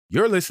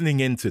You're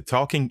listening into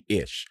Talking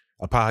Ish,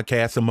 a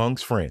podcast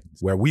amongst friends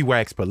where we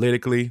wax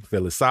politically,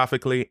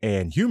 philosophically,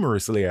 and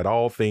humorously at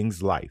all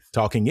things life.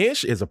 Talking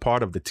Ish is a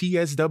part of the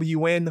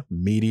TSWN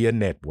Media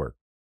Network.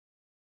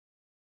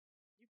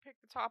 You pick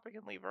the topic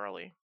and leave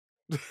early.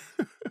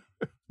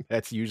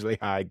 That's usually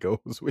how it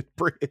goes with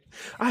Brit.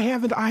 I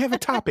have a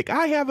topic.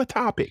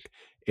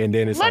 And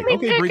then it's Let me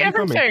okay, pick Brit, you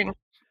come in. everything.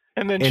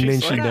 And then And then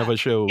she's she like, never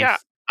shows. yeah,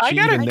 I She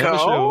gotta either never go.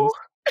 shows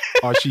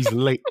or she's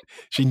late.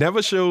 She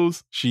never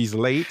shows she's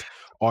late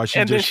or she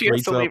And then just she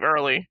has straight to up leave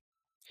early.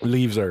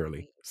 leaves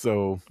early.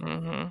 So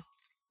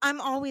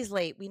I'm always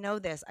late. We know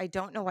this. I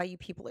don't know why you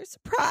people are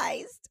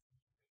surprised.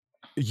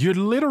 you're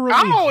literally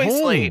I'm always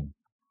home. late.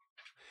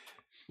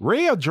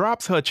 Rhea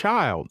drops her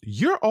child.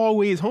 You're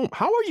always home.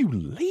 How are you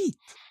late?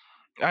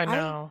 I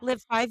know. I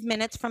live 5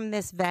 minutes from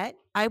this vet.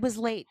 I was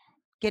late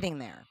getting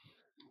there.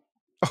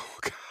 Oh,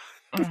 God.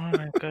 Oh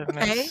my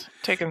goodness. Okay.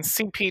 Taking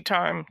CP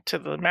time to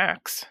the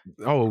max.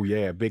 Oh,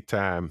 yeah, big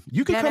time.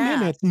 You can Dead come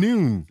in ass. at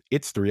noon.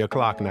 It's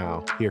 3:00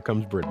 now. Here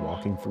comes Britt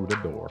walking through the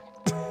door.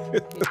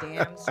 You're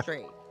damn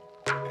straight.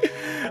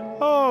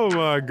 Oh,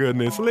 my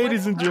goodness.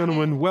 Ladies and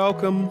gentlemen,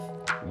 welcome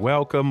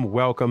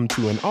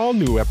to an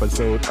all-new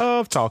episode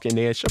of Talkin'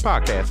 Ish, a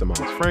podcast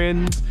amongst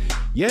friends.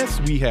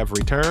 Yes, we have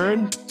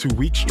returned 2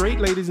 weeks straight,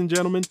 ladies and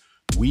gentlemen.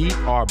 We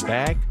are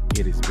back.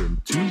 It has been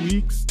 2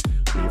 weeks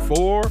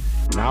before.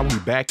 Now we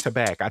back to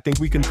back. I think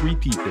we can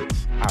three-peat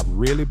this. I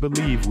really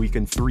believe we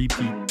can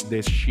three-peat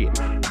this shit.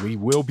 We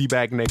will be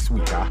back next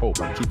week. I hope.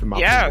 I'm keeping my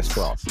fingers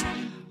crossed.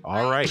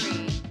 All right. I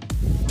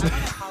want to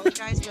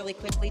apologize really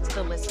quickly to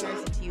the listeners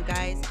and to you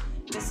guys.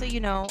 Just so you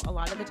know, a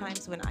lot of the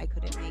times when I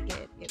couldn't make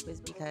it, it was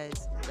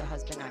because the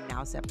husband I'm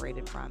now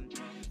separated from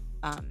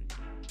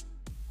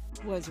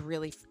was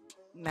really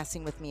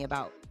messing with me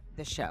about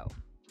the show.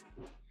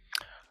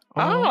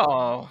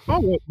 Oh. Oh,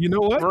 well, you know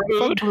what? Rude.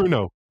 Fuck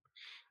Bruno.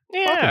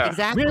 Yeah.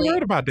 Exactly. We ain't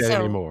worried about that So,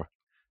 anymore.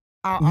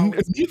 I'll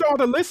These are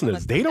the listeners.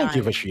 must They be don't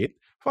give a dying. shit.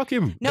 Fuck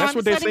him. No, That's I'm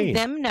what just they're saying.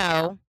 letting them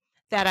know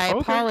that I Okay.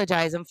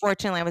 apologize.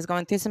 Unfortunately, I was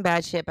going through some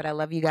bad shit, but I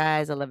love you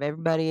guys. I love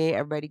everybody.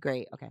 Everybody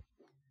great. Okay.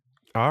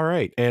 All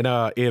right. And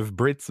if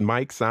Britt's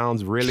mic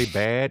sounds really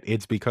bad,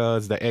 it's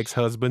because the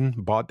ex-husband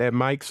bought that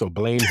mic, so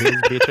blame his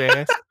bitch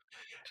ass.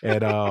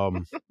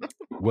 And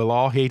we'll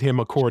all hate him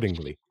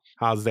accordingly.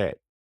 How's that?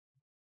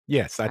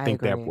 Yes, I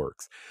think that agree.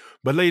 works.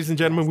 But ladies and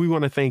gentlemen, we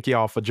want to thank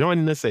y'all for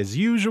joining us as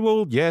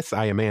usual. Yes,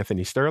 I am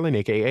Anthony Sterling,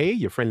 a.k.a.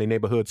 your friendly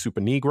neighborhood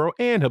super Negro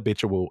and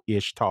habitual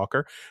ish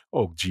talker.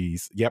 Oh,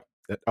 geez. Yep.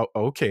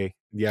 Okay.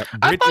 Yep.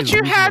 I Britt thought is you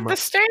losing had her the mind.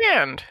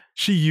 stand.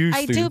 She used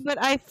I to. do, but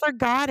I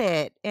forgot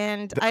it,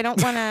 and I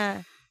don't want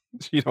to.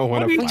 She don't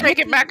want What, do you to. take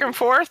it back and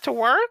forth to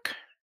work?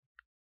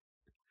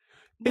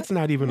 It's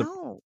not even.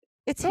 No,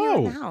 it's here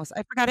in the No. house.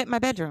 I forgot it in my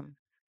bedroom.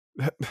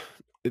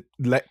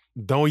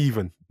 Don't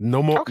even.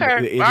 No more. Okay.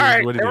 It is All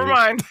right. what it Never is.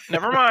 mind.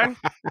 Never mind.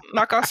 I'm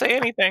not going to say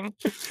anything.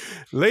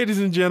 Ladies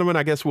and gentlemen,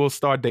 I guess we'll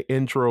start the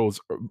intros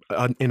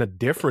in a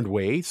different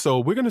way. So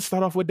we're going to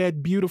start off with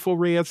that beautiful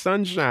ray of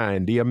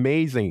sunshine, the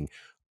amazing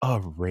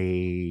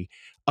Array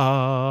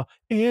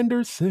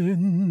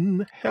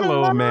Anderson.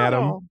 Hello,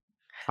 madam.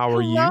 How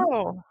are you?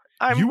 Hello.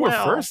 I'm You were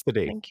well. first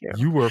today. Thank you.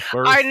 You were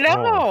first. I on.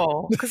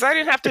 know, because I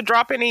didn't have to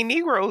drop any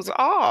Negroes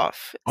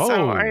off.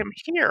 So I Oh. am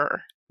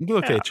here.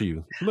 Look Yeah. at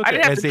you. Look I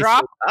didn't have as to they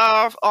drop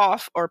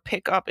off or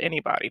pick up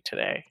anybody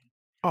today.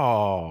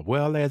 Oh,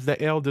 well, as the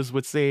elders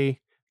would say,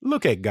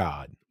 look at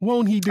God.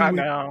 Won't he do I it?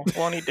 know.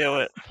 Won't he do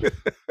it?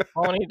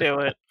 Won't he do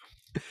it?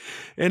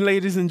 And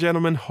ladies and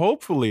gentlemen,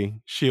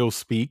 hopefully she'll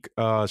speak.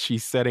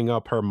 She's setting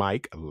up her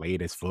mic,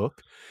 late as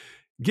fuck.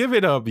 Give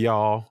it up,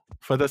 y'all,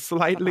 for the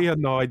slightly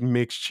annoyed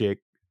mixed chick,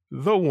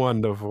 the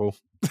wonderful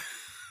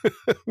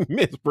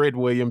Miss Britt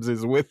Williams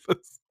is with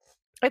us.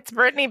 It's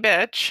Brittany,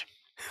 bitch.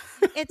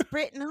 It's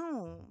Brit.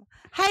 No.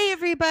 Hi,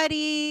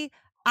 everybody.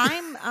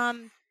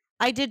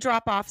 I did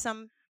drop off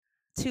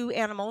two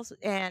animals,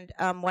 and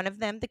one of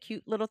them, the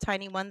cute little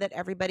tiny one that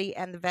everybody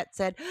and the vet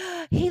said,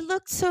 he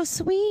looked so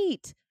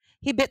sweet.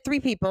 He bit 3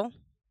 people.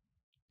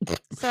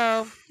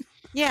 So,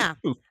 yeah,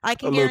 I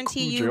can A little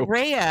guarantee you, Cujo.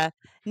 Rhea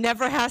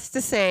never has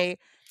to say,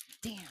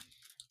 damn,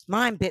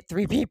 mine bit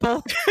 3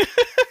 people.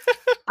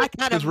 I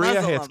gotta 'Cause Rhea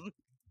muzzle has- them.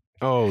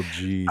 Oh,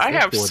 geez. I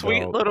that have poor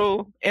sweet dog.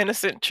 little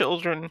innocent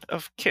children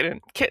of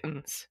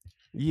kittens.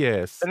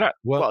 Yes. They're not.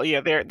 Well, Well, yeah,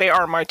 they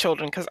are my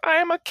children because I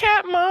am a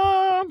cat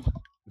mom.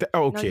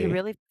 No, okay. you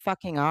really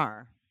fucking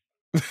are.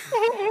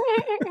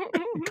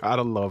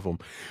 Gotta love them.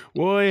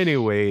 Well,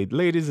 anyway,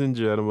 ladies and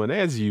gentlemen,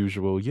 as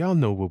usual, y'all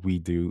know what we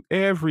do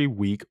every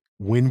week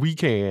when we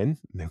can.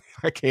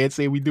 I can't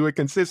say we do it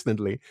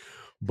consistently,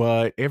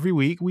 but every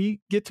week we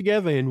get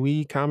together and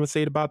we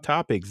conversate about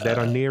topics that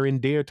are near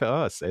and dear to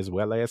us, as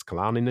well as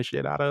clowning the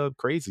shit out of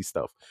crazy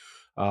stuff.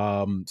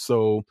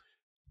 So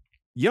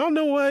y'all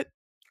know what?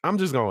 I'm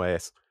just gonna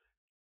ask.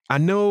 I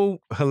know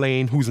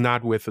Helene, who's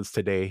not with us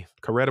today.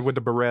 Coretta with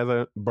the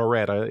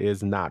Beretta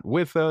is not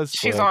with us.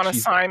 She's but on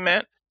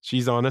assignment.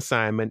 She's on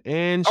assignment,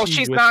 and Oh, she's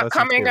she's with not us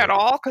coming until- at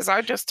all because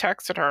I just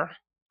texted her.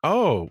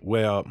 Oh,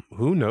 well,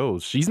 who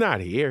knows? She's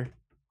not here.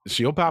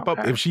 She'll pop up.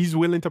 Okay. If she's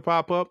willing to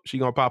pop up, she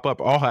gonna pop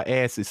up. All her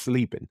ass is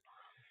sleeping.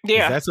 Because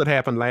Yeah. that's what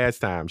happened last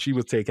time. She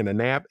was taking a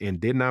nap and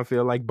did not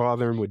feel like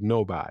bothering with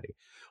nobody.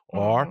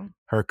 Or Hmm.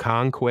 her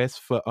conquest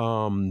for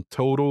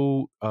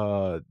total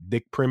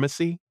dick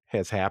primacy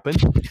has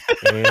happened.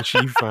 And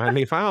she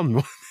finally found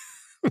one.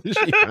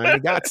 She finally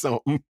got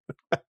something.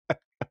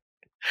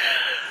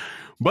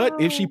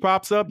 But if she Oh.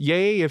 pops up,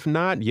 yay. If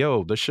not,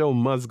 yo, the show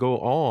must go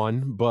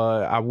on.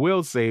 But I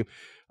will say,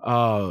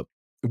 uh,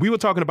 we were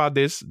talking about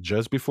this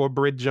just before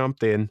Brit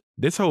jumped in.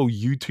 This whole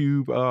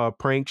YouTube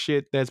prank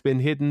shit that's been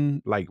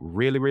hitting like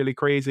really, really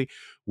crazy,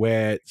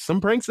 where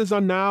some pranksters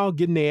are now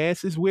getting their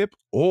asses whipped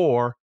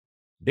or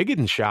they're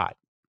getting shot.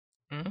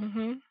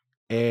 Hmm.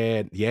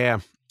 And yeah,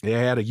 they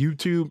had a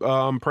YouTube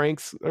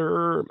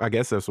prankster. I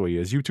guess that's what he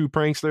is. YouTube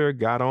prankster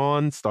got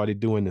on, started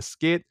doing a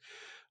skit.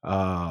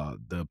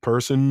 The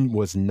person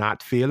was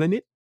not feeling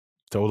it,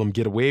 told him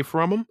get away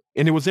from him,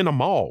 and it was in a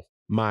mall,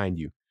 mind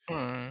you,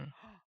 Mm.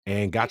 and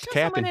They got to show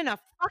someone capping. in a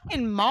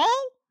fucking mall?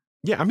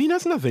 Yeah, I mean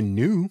that's nothing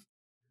new.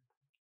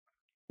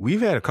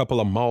 We've had a couple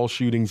of mall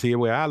shootings here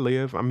where I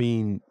live. I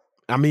mean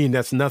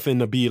that's nothing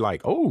to be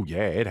like, oh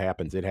yeah, it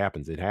happens, it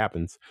happens, it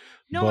happens.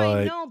 No, I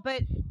But know,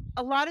 but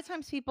a lot of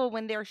times people,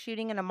 when they're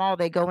shooting in a mall,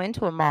 they go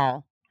into a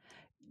mall,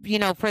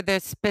 for the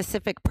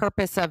specific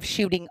purpose of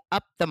shooting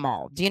up the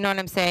mall. Do you know what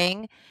I'm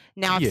saying?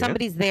 Now, if yeah,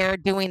 somebody's there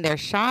doing their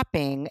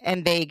shopping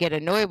and they get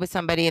annoyed with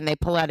somebody and they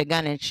pull out a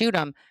gun and shoot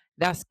them,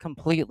 that's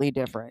completely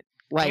different.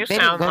 You Like, they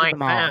didn't sound go to the like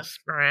mall. this,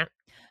 Brent.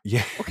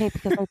 yeah. Okay,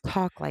 because I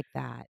talk like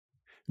that.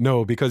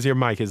 No, because your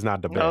mic is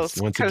not the No, best.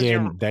 it's Once because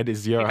again, that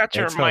is you your got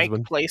your mic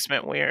ex-husband.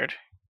 placement weird.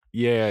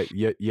 Yeah,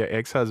 your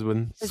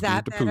ex-husband Is screwed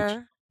that the pooch.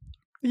 better?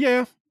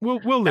 Yeah, we'll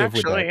live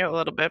with that. Actually, a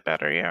little bit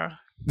better, yeah.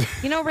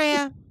 You know,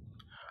 Rhea,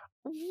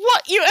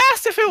 What? You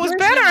asked if it was where's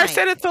better. your I mic?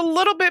 said it's a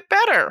little bit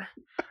better.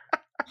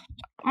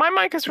 My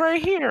mic is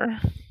right here.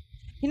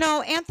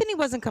 Anthony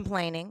wasn't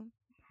complaining.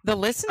 The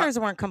listeners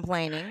weren't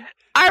complaining.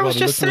 I Well, was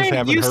the just listeners saying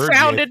haven't you heard yet.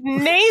 sounded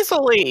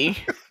nasally.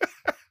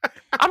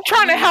 I'm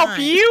trying to You're help not.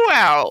 you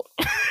out.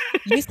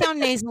 You sound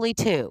nasally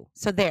too.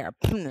 So there.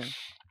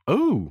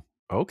 Oh,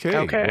 okay.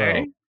 Okay.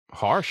 Well,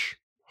 harsh.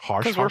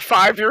 Because we're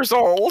 5 years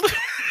old.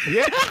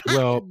 Yeah.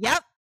 Well,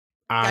 Yep.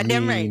 I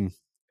Goddamn right. mean,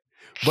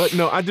 but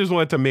no, I just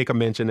wanted to make a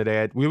mention of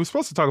that. We were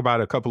supposed to talk about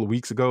it a couple of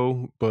weeks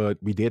ago, but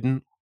we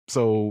didn't.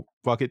 So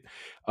fuck it.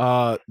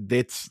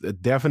 That's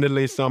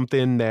definitely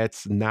something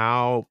that's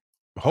now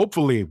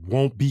hopefully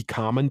won't be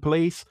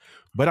commonplace.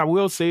 But I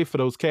will say for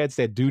those cats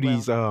that do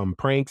these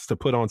pranks to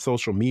put on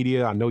social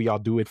media, I know y'all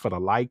do it for the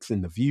likes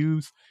and the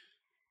views.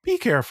 Be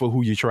careful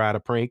who you try to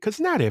prank, because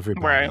not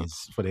everybody Right.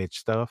 is for that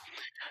stuff.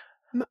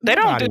 They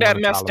don't do Nobody that wanna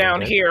mess tolerate down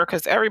that. here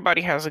because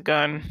everybody has a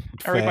gun.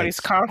 Everybody's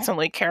Facts.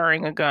 constantly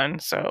carrying a gun.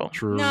 So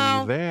True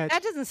No, that.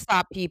 that doesn't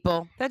stop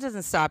people. That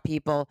doesn't stop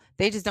people.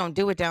 They just don't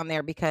do it down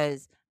there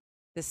because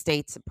the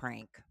state's a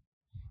prank.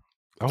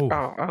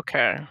 Oh,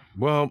 okay.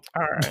 well,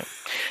 All right.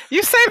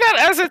 You say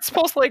that as it's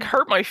supposed to like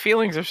hurt my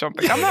feelings or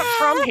something. I'm not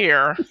from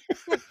here.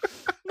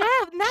 No,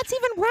 and that's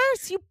even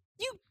worse. You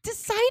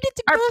decided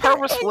to I go there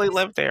purposefully and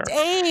live there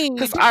stayed.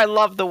 because I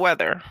love the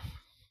weather.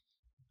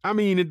 I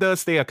mean, it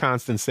does stay a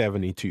constant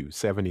 72,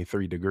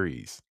 73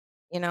 degrees.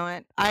 You know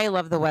what? I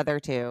love the weather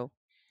too.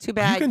 Too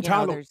bad, can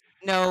there's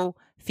no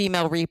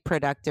female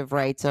reproductive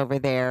rights over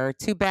there.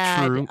 Too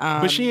bad. True.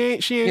 But she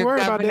ain't your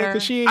worried about that governor.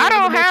 because she ain't I having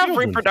don't no have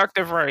children.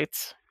 reproductive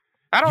rights.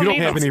 I don't You don't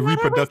need have them. any It's not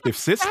always reproductive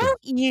system. about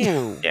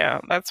you. Yeah,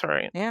 that's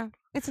right. Yeah,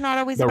 it's not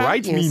always The about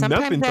rights you. mean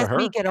Sometimes nothing to as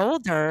we her. get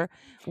older,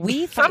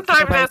 we fight for the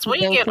Sometimes rights as of we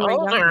those get who are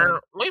younger.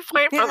 older, we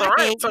fight for the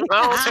rights of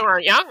those who are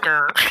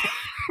younger.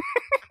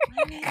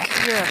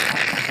 You're a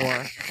fucking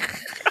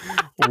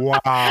whore.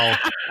 Wow.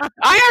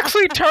 I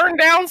actually turned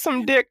down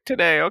some dick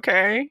today,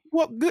 okay?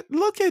 Well,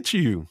 look at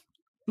you.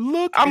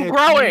 Look I'm at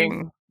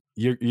growing.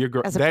 you.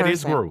 You're As a that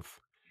is person. growth.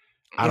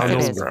 I Yes, don't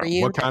it know is for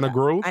you. what kind of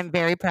growth. I'm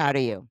very proud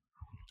of you.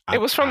 It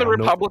was from I the don't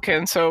know.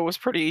 Republicans, so it was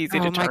pretty easy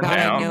to Oh my turn God,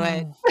 down. I knew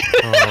it.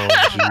 Oh, Oh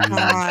jeez.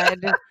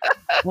 God.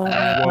 Oh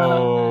my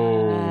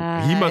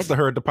Whoa. He must God. have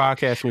heard the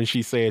podcast when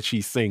she said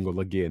she's single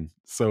again.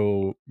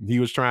 So he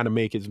was trying to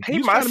make his He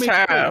was trying to must make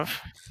his play.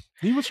 have.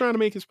 He was trying to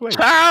make his play.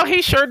 Oh,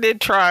 he sure did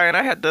try, and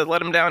I had to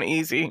let him down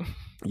easy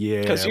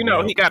Yeah. because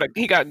well,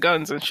 he got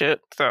guns and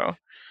shit. So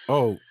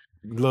Oh,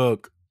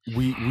 look,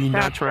 we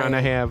not trying to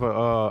Exactly. have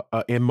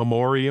a in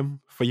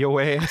memoriam for your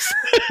ass.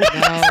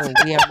 No,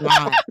 we are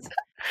not.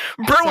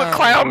 Brent would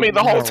clown me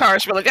the whole no. time.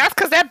 She'd be like, "That's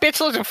because that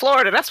bitch lives in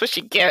Florida. That's what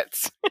she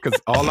gets." Because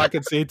all I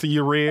can say to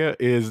you, Rhea,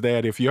 is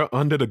that if you're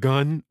under the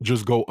gun,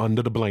 just go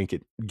under the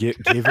blanket. Give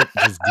it,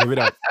 just give it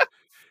up.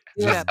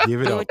 Do it Just up.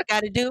 give it Do up. what you got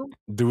to do.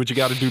 Do what you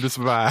got to do to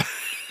survive.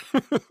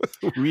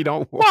 We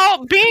don't want.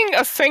 Well, being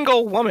a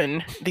single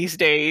woman these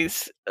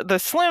days,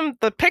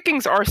 the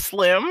pickings are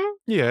slim,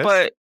 Yes.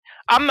 but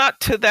I'm not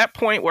to that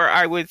point where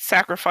I would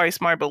sacrifice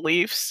my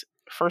beliefs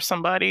for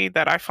somebody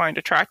that I find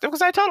attractive.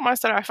 Because I told him, I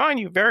said, I find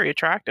you very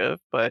attractive,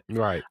 but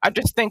Right. I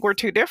just think we're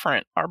too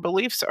different. Our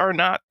beliefs are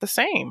not the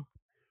same.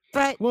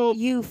 But Well-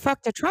 you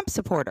fucked a Trump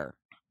supporter.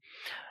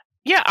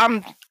 Yeah,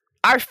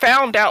 I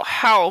found out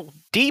how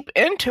deep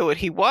into it,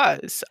 he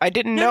was. I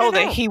didn't No, know no,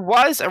 that no. he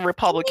was a What do you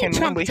Republican mean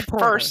when Trump we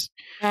supporter? first.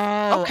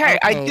 Oh, Okay,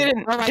 I okay.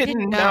 Oh, I didn't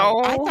didn't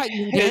know. I know thought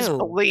you his knew.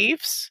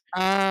 beliefs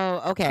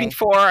Oh, okay.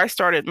 before I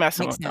started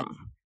messing Makes with sense.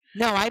 him.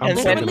 No, I I'm And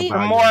then talking literally the about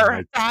your more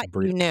mic, thought you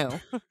Brit. knew.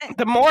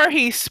 the more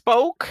he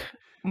spoke,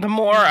 the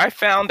more Mhm. I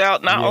found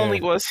out not Yeah. only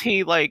was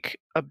he like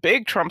a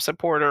big Trump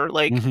supporter,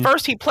 like Mhm.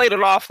 first he played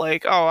it off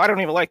like, "Oh, I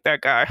don't even like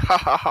that guy." Ha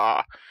ha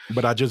ha.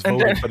 But I just And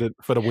voted then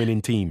for the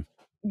winning team.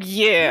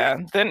 yeah,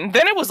 then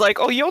it was like,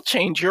 "Oh, you'll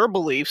change your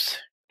beliefs.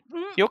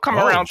 You'll come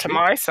Oh, around to shit.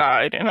 my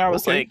side." And I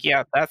was Okay. like,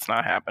 "Yeah, that's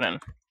not happening.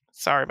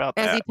 Sorry about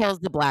As he that." tells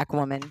the black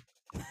woman.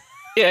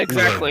 Yeah, Well,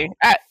 exactly.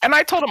 And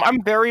I told him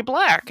I'm very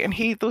black, and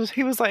he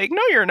was like,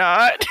 "No, you're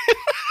not."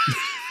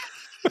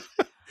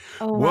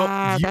 Oh, well,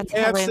 wow. you That's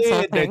have hella said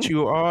that insulting.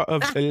 you are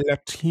of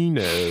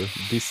Latino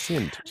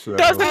descent. So Oh,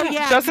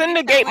 yeah. You Doesn't did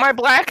negate tell my him.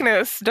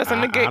 blackness. Doesn't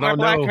I negate my don't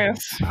know.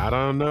 blackness. I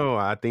don't know.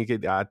 I think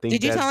Did you tell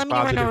that's him you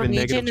were positive and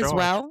negative Norwegian as charge.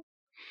 well?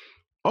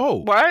 Oh,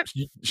 What?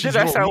 she's Did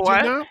I say Norwegian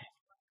what? now?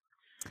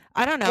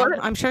 I don't know.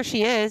 What? I'm sure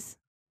she is.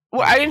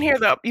 Well, I didn't hear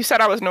you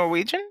said I was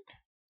Norwegian?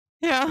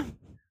 Yeah.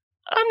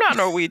 I'm not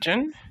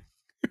Norwegian.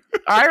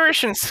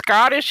 Irish and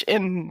Scottish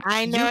and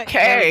I know it. UK.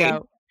 There we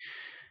go.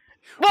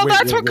 Well, Wait,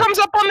 that's wait, what wait. comes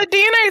up on the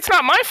DNA. It's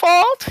not my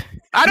fault.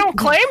 I don't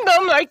claim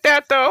them like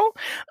that, though.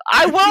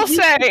 I will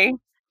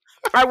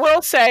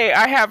say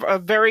I have a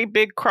very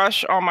big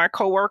crush on my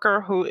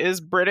coworker who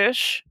is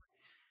British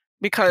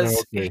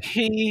because Okay.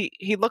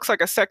 he looks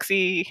like a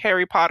sexy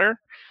Harry Potter.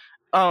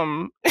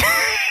 Oh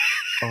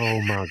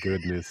my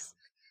goodness.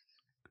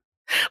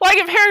 Like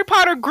if Harry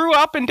Potter grew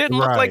up and didn't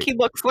look like Right. he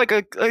looks like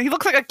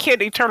a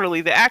kid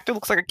eternally. The actor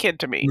looks like a kid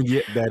to me.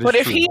 Yeah, that is But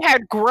if true. he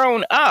had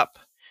grown up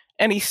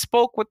and he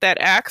spoke with that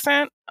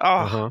accent,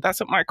 Uh-huh. that's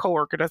what my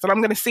coworker does. And I'm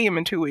going to see him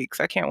in 2 weeks.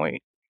 I can't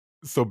wait.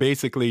 So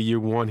basically you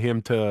want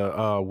him to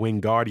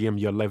Wingardium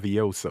your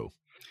Levioso.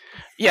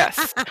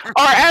 Yes. Or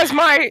as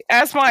my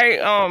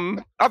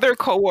other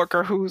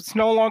coworker who's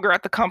no longer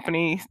at the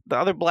company, the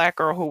other black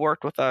girl who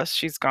worked with us,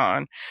 she's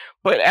gone.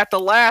 But at the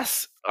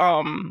last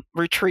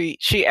retreat,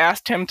 she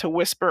asked him to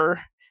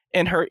whisper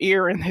in her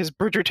ear in his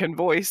Bridgerton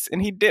voice,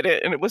 and he did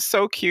it, and it was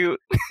so cute.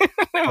 It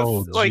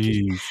was like,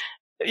 jeez.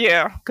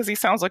 yeah, because he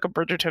sounds like a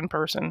Bridgerton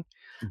person.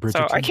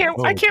 So I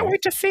Bridgerton. can't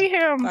wait to see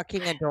him.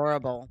 Fucking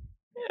adorable.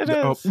 It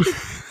Oh.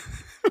 is.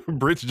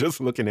 Bridge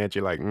just looking at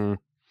you like, I'm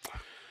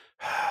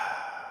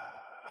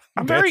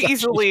That's very actually-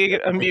 easily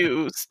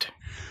amused.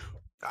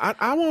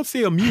 I won't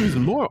say amused,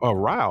 more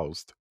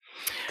aroused.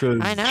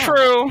 I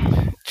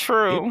know.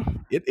 True.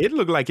 It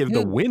looked like if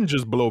the Dude. wind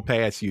just blow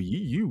past you,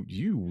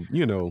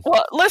 you know.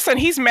 Well, listen,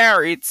 he's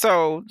married,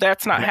 so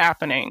that's not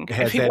happening.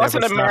 Has If he that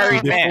wasn't a ever stopped you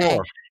married man,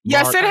 before?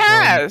 yes, it Mark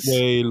has.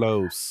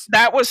 Consuelos.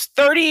 That was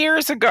 30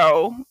 years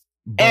ago,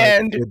 But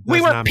and it we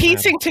does were not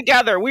piecing matter.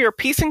 together. We were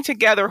piecing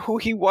together who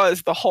he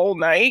was the whole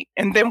night,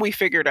 and then we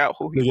figured out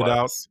who he Figured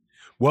out. was.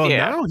 Well,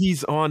 Yeah. now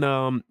he's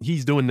on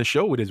he's doing the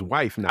show with his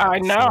wife now. I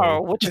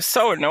know, which is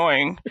so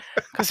annoying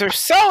because they're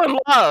so in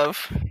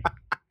love.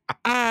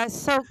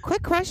 So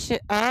quick question.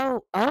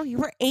 Oh, you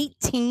were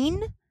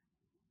 18?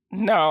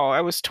 No,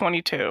 I was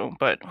 22,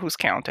 but who's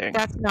counting?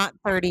 That's not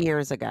 30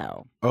 years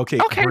ago. Okay,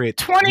 Okay, Brit,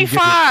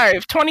 25,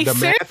 the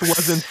 26. math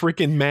wasn't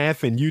freaking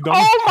math, and you don't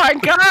Oh my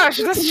gosh,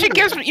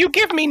 you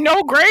give me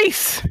no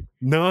grace.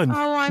 none.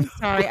 Oh, I'm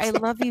sorry. I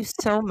love you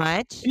so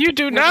much. You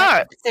do You're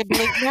not. like a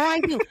sibling. No, I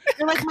do.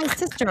 You're like my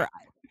sister.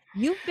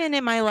 You've been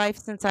in my life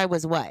since I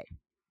was what?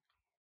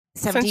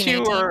 17, Since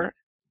you 18? were,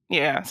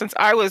 since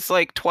I was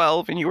like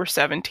 12 and you were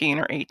 17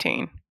 or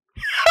 18.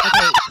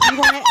 Okay, see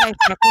why I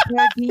fuck with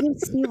her? Do you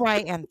see why,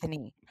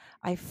 Anthony?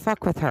 I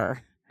fuck with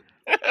her.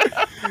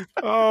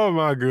 Oh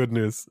my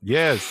goodness.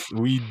 Yes,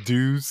 we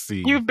do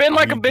see. You've been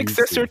like a We big do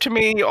sister see. to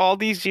me all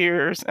these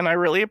years, and I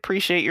really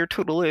appreciate your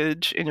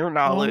tutelage and your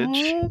knowledge.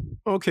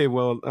 Oh, okay,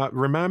 well,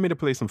 remind me to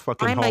play some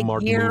fucking I'm a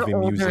Hallmark year movie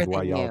older music while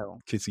than y'all you.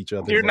 kiss each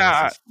other's You're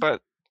not, asses.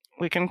 but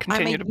we can I'm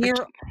continue a to year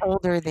pretend.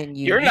 older than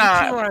you. You're You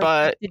not, two are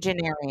but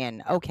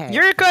octogenarian. Okay.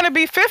 you're going to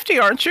be 50,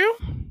 aren't you?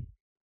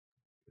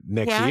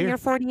 Next Yeah, year. you're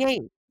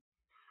 48.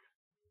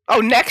 Oh,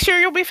 next year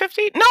you'll be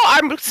 50? No,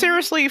 I'm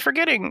seriously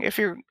forgetting if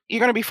you're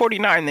going to be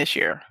 49 this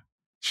year.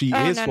 She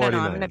Oh, is no, 49.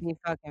 I'm gonna be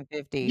fucking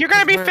 50. You're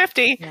going to 'cause be we're-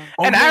 50, yeah.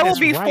 Oh, and yeah, I will that's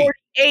be right.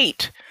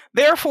 48.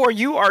 Therefore,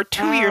 you are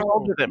 2 years Oh.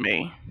 older than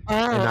me. Oh,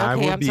 And I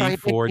okay. will I'm be sorry.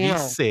 Big deal.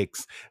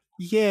 46.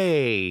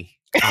 Yay.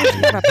 Shut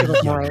I am up, little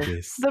the boy.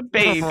 youngest. The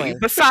baby. boy.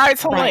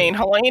 Besides Right. Helene.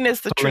 Helene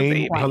is the true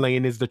baby.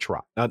 Helene is the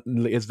trot.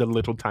 Is the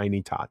little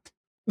tiny tot.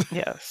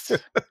 Yes.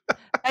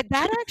 But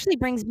that actually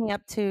brings me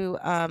up to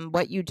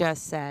what you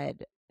just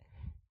said.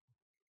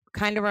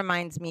 Kind of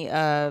reminds me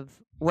of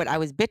what I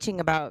was bitching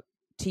about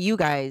to you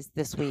guys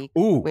this week,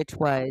 Ooh, which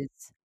was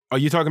are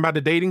you talking about the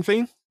dating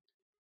thing?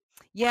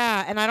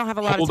 yeah, and I don't have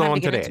a lot Hold of time on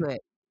to get to into that.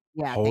 it.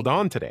 Yeah, Hold thank you.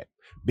 on to that.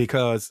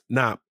 Because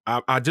now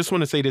I just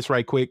want to say this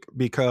right quick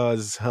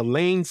because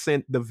Helene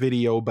sent the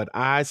video, but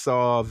I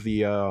saw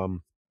it on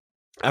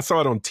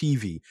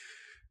TV.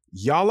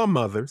 Y'all are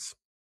mothers.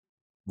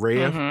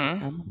 Rev,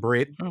 Mhm.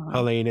 Britt, Mhm.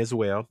 Helene as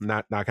well.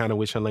 Not kind of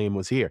wish Helene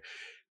was here.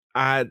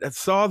 I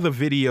saw the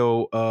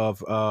video of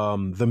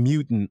the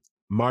mutant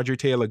Marjorie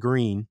Taylor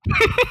Greene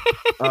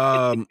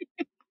um,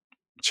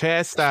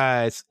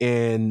 chastised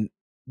and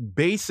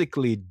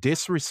basically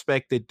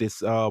disrespected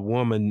this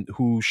woman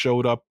who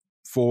showed up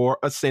for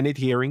a Senate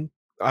hearing.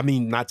 I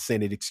mean, not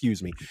Senate,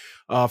 excuse me,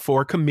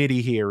 for a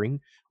committee hearing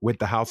with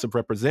the House of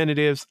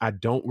Representatives. I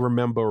don't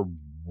remember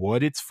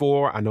what it's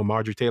for. I know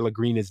Marjorie Taylor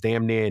Greene is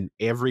damn near in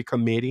every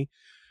committee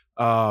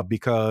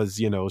because,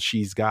 you know,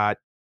 she's got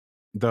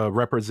the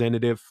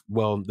representative,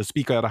 well, the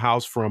Speaker of the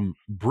House from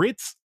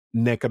Brit's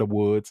neck of the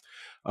woods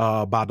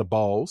by the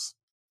balls,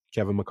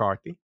 Kevin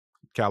McCarthy,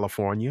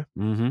 California.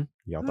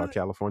 Y'all thought Mm,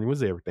 California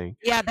was everything.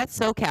 yeah, that's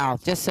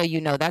SoCal, just so you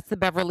know. That's the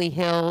Beverly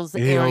Hills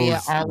area,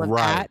 Hills, all of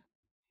right. that.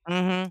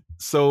 Hmm.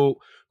 So,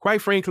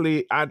 quite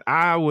frankly,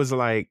 I was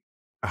like,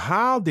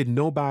 how did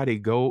nobody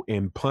go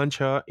and punch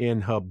her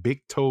in her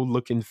big toe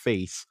looking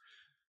face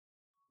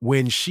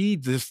when she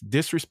just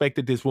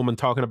disrespected this woman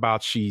talking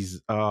about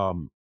she's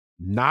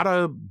not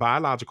a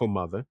biological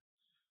mother.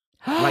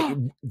 Like,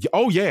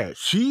 oh yeah,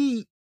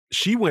 she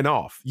went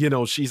off. You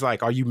know, she's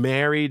like, "Are you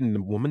married?" And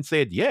the woman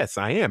said, "Yes,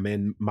 I am,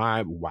 and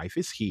my wife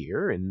is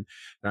here." And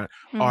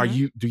are Hmm.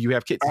 you? Do you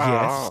have kids?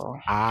 Yes, Oh.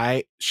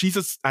 I. She's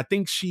a. I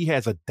think she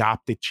has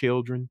adopted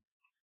children,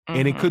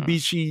 and it could Mhm. be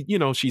she. You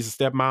know, she's a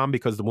stepmom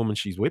because the woman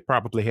she's with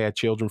probably had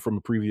children from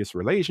a previous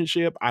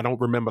relationship. I don't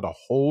remember the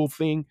whole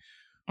thing,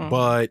 Mhm.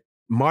 but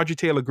Marjorie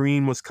Taylor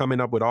Greene was coming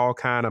up with all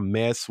kind of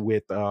mess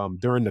with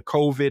during the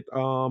COVID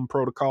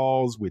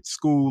protocols with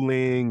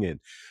schooling and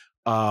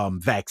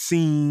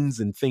vaccines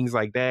and things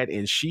like that.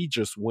 And she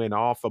just went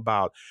off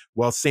about,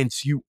 well,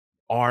 since you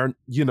aren't,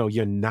 you know,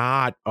 you're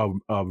not a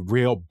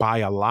real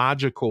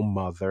biological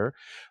mother,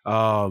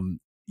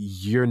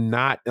 you're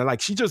not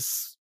like she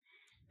just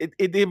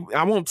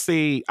I won't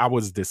say I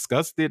was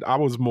disgusted. I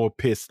was more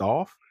pissed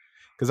off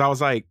because I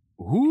was like,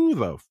 who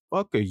the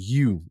fuck are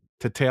you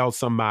to tell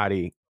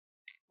somebody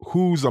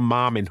who's a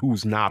mom and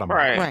who's not a mom?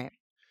 Right. Right.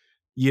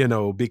 You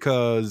know,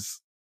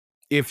 because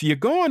if you're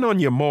going on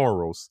your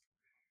morals,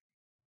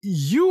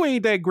 you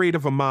ain't that great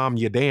of a mom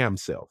your damn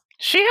self.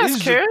 She has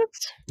It's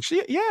just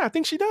kids? yeah, I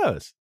think she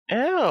does. Ew.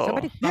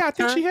 Somebody Yeah, I fucked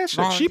think she her has. She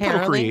voluntarily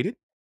procreated,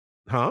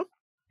 huh?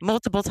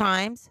 multiple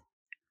times.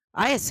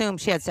 I assume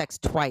she had sex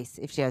twice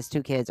if she has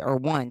 2 kids, or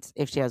once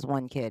if she has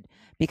 1 kid,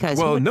 because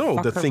who Well, would no.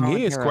 The fuck her thing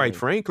is, quite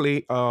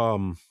voluntarily? frankly,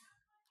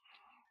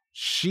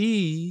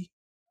 she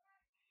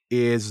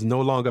is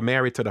no longer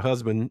married to the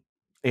husband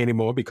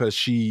anymore because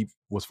she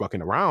was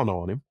fucking around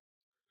on him.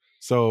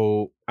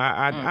 So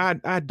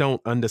Mm. I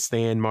don't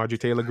understand Marjorie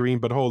Taylor Greene,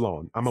 but hold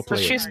on, I'm gonna So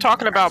play it. she's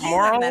talking about Are you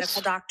a medical morals?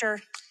 doctor?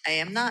 I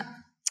am not.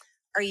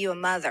 Are you a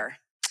mother?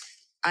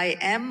 I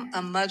am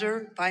a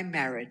mother by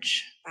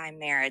marriage. By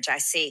marriage, I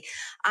see.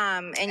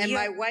 And you,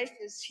 my wife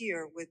is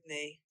here with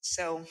me.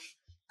 So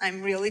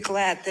I'm really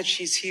glad that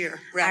she's here.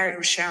 Our-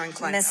 Rabbi Sharon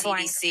Klein. Miss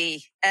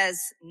CDC, as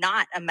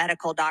not a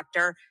medical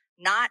doctor,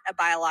 not a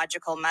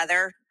biological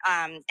mother,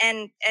 and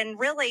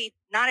really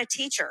not a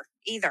teacher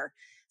either.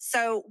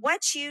 So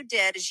what you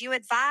did is you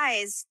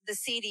advised the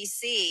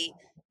CDC.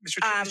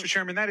 Mr.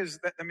 Chairman, that's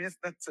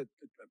a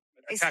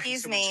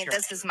Excuse me,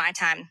 this is my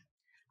time.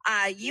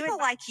 You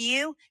like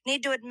you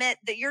need to admit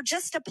that you're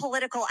just a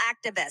political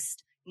activist,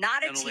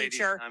 not a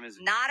teacher,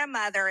 not a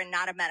mother, and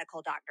not a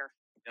medical doctor.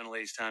 Young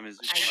lady's time is.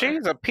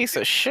 She's a piece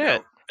of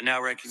shit. I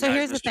now recognize So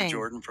here's the Mr. thing.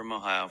 Jordan from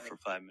Ohio for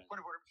 5 minutes.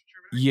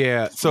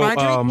 Yeah. So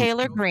Marjorie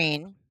Taylor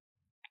Greene.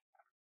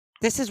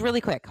 This is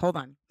really quick. Hold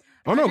on.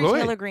 oh no, Marjorie go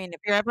Taylor ahead. Greene, if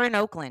you're ever in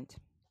Oakland,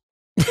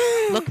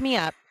 look me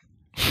up.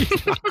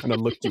 She's not gonna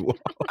look you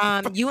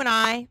up. You and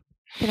I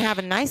can have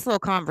a nice little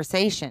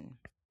conversation.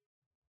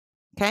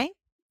 Okay?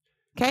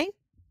 Okay?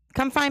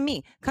 Come find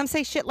me. Come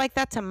say shit like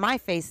that to my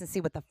face and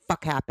see what the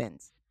fuck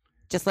happens.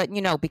 Just letting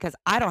you know, because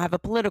I don't have a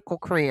political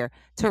career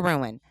to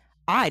ruin.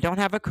 I don't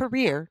have a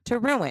career to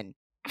ruin.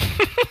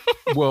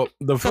 Well,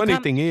 the So funny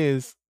come- thing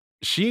is,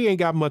 she ain't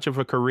got much of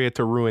a career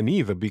to ruin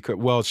either because,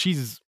 well,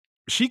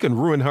 she can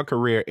ruin her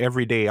career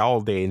every day,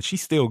 all day, and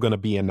she's still gonna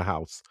be in the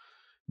house.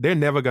 They're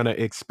never gonna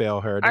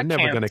expel her. They're I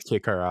never can't. gonna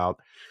kick her out.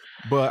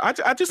 But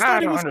I just I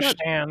thought it don't was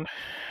understand.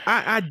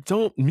 I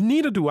don't.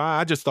 Neither do I.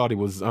 I just thought it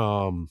was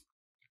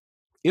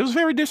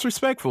very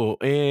disrespectful,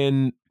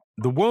 and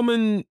the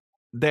woman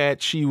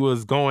that she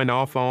was going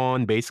off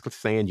on, basically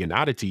saying, "You're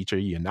not a teacher.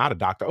 You're not a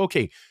doctor."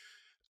 Okay,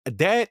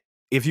 that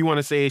if you want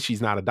to say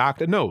she's not a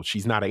doctor, no,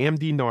 she's not an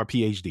MD nor a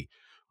PhD.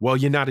 Well,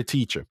 you're not a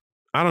teacher.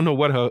 I don't know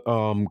what her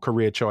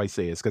career choice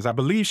is because I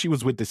believe she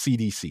was with the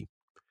CDC.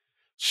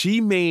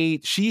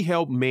 She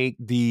helped make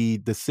the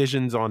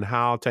decisions on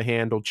how to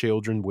handle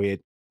children with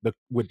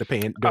during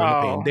the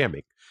Oh,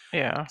 pandemic.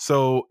 yeah.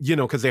 So, you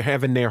know, because they're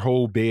having their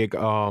whole big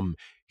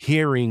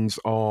hearings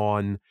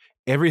on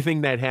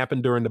everything that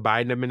happened during the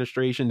Biden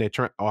administration. They're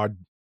trying are,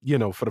 you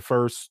know, for the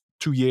first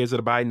 2 years of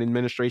the Biden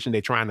administration,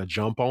 they're trying to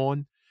jump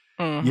on.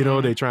 You know,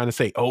 Mhm. they're trying to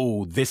say,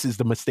 oh, this is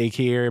the mistake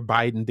here.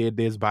 Biden did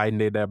this, Biden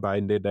did that,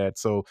 Biden did that.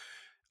 So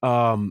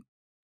um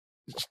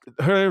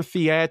her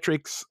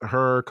theatrics,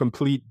 her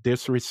complete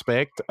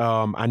disrespect.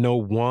 I know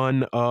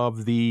one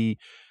of the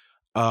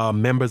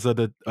members of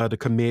the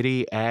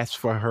committee asked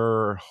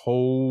for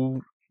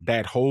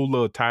that whole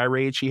little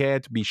tirade she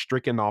had to be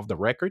stricken off the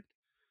record.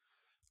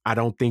 I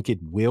don't think it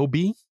will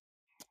be.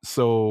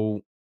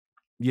 So,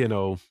 you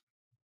know,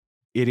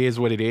 it is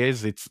what it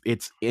is.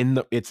 It's in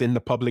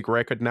the public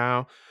record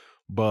now.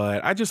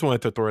 But I just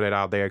wanted to throw that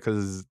out there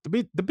because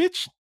the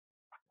bitch,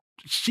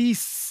 she's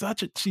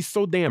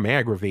so damn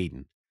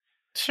aggravating.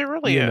 She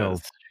really You is.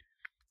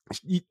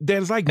 know,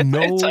 there's like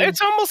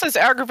It's almost as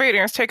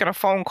aggravating as taking a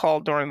phone call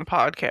during the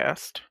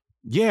podcast.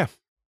 Yeah.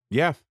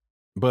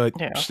 But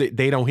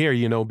they don't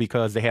hear,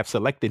 because they have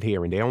selected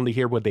hearing. They only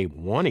hear what they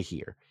want to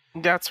hear.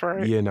 That's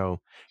right.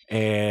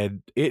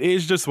 And it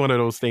is just one of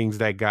those things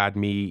that got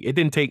me. It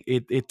didn't take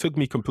it took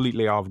me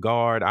completely off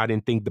guard. I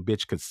didn't think the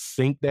bitch could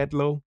sink that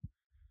low.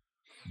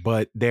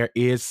 But there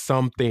is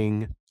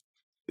something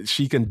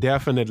she can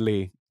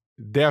definitely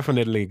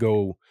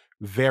go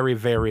very,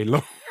 very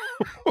low.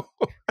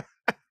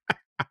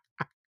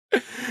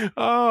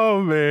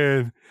 Oh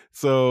man.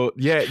 So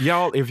yeah,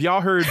 y'all, if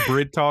y'all heard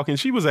Britt talking,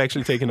 she was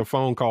actually taking a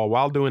phone call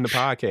while doing the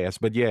podcast.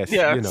 But yes, she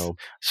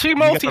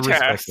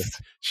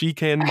multitasks. She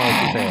can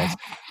multitask.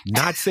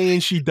 Not saying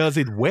she does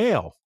it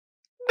well.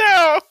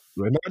 No.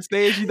 We're not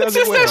saying she does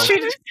it well.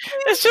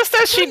 It's just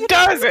that she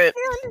does it.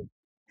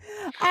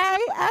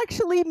 I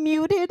actually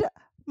muted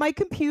my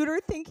computer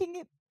thinking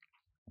it.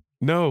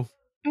 No.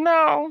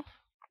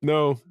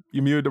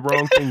 You muted the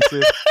wrong thing,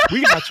 sis.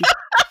 We got you.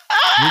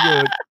 We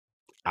good.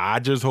 I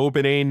just hope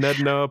it ain't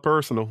nothing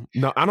personal.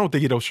 No, I don't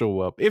think it'll show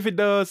up. If it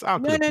does,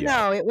 I'll clip you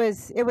out. It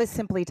was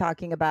simply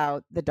talking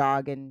about the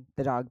dog, and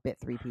the dog bit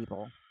 3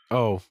 people.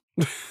 Oh.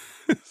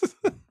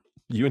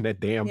 You and that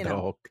damn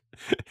dog.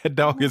 That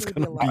dog is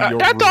going to be your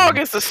That dog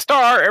is the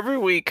star every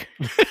week.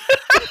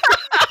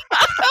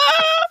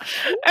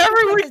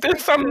 Every week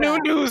there's some new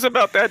news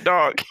about that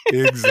dog.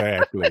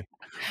 Exactly.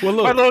 Well,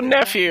 look. My little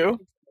nephew.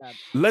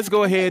 Let's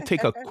go ahead,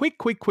 take a quick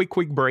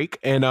break.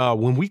 And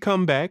when we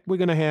come back, we're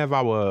going to have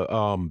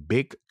our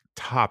big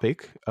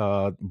topic.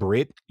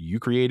 Britt, you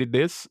created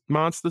this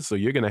monster, so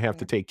you're going to have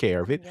to take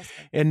care of it. Yes,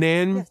 and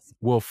then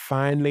we'll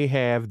finally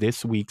have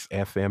this week's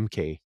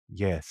FMK.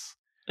 Yes.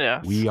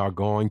 We are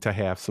going to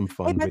have some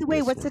fun. Hey, by the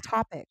way, what's one. the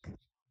topic?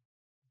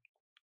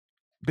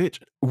 Bitch,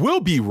 we'll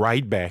be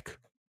right back.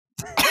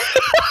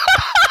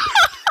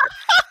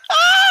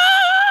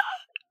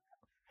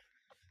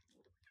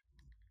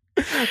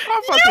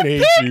 I fucking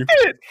hate you.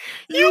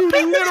 You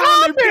picked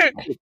the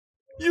topic.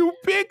 You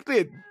picked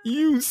it.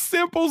 You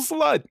simple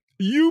slut.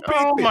 You picked it.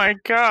 Oh my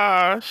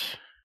gosh.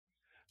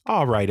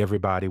 All right,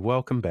 everybody.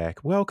 Welcome back.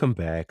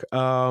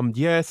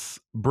 Yes,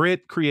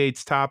 Britt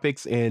creates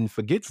topics and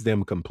forgets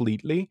them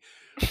completely.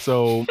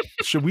 So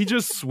should we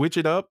just switch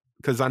it up?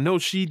 Because I know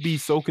she'd be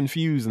so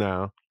confused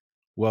now.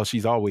 Well,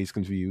 she's always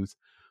confused.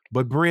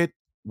 But Britt,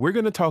 we're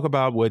going to talk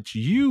about what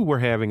you were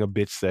having a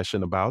bitch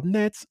session about, and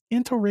that's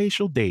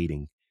interracial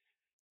dating.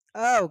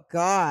 Oh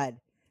God!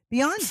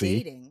 Beyond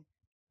dating.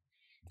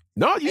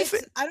 No, you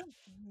said I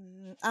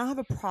don't have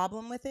a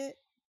problem with it.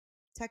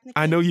 Technically,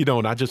 I know you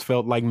don't. I just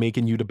felt like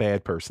making you the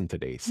bad person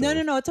today. So.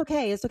 No. It's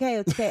okay.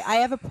 I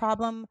have a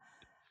problem.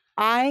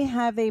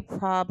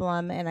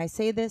 And I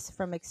say this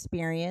from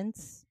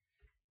experience.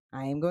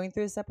 I am going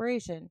through a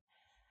separation.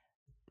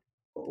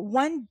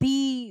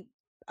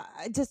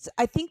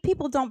 I think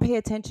people don't pay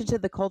attention to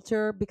the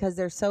culture because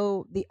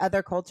the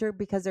other culture,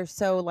 because they're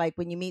so like,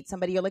 when you meet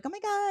somebody, you're like, oh my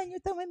God, you're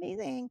so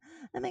amazing.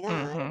 Oh my God,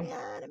 oh my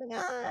God, oh my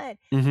God.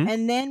 Mm-hmm.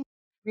 And then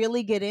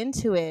really get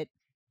into it.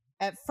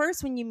 At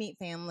first, when you meet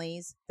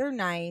families, they're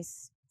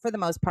nice for the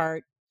most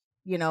part.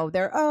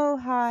 They're, oh,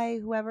 hi,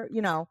 whoever,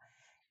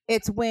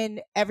 it's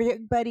when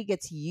everybody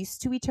gets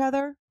used to each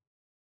other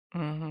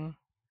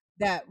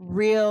that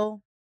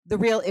the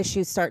real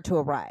issues start to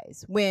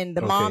arise. When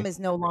the mom is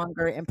no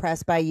longer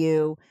impressed by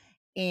you,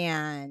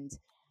 and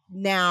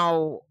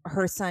now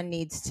her son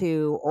needs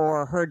to,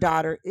 or her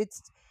daughter,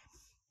 it's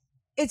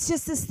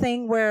just this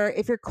thing where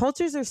if your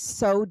cultures are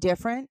so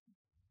different,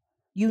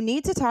 you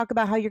need to talk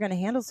about how you're going to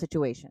handle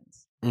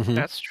situations. Mm-hmm.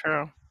 That's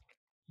true.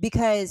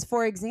 Because,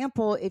 for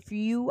example, if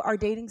you are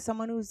dating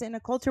someone who's in a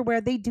culture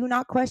where they do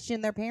not question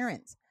their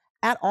parents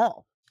at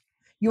all,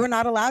 you are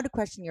not allowed to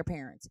question your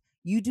parents.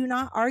 You do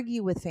not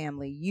argue with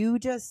family. You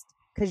just,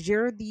 because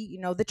you're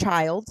the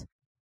child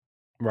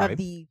of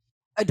the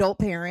adult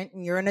parent,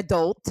 and you're an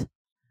adult,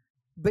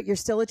 but you're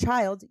still a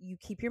child. You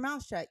keep your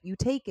mouth shut. You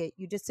take it.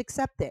 You just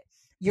accept it.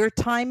 Your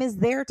time is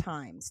their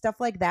time. Stuff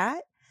like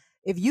that.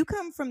 If you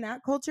come from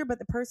that culture, but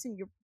the person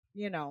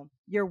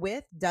you're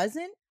with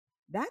doesn't,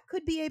 that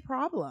could be a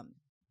problem.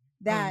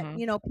 That,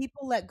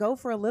 people let go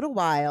for a little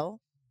while,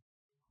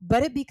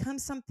 but it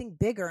becomes something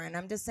bigger. And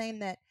I'm just saying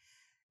that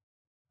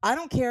I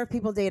don't care if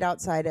people date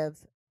outside of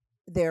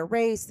their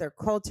race, their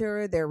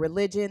culture, their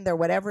religion, their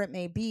whatever it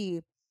may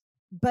be,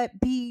 but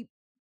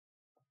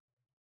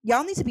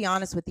y'all need to be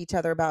honest with each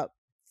other about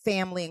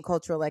family and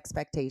cultural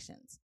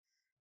expectations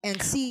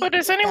and see. But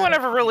is anyone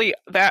ever really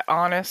that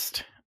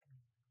honest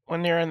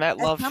when you're in that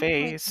love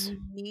phase? You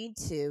need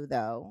to,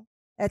 though,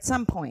 at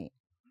some point.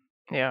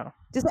 Yeah.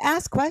 Just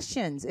ask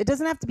questions. It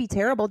doesn't have to be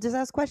terrible. Just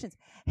ask questions.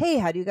 Hey,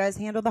 how do you guys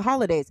handle the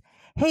holidays?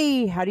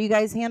 Hey, how do you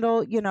guys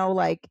handle,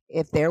 like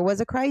if there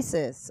was a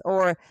crisis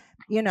or,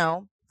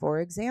 for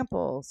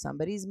example,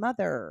 somebody's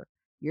mother,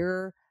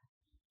 you're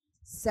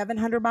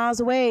 700 miles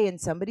away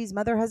and somebody's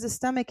mother has a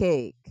stomach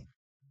ache.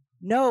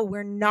 No,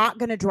 we're not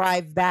going to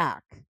drive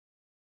back.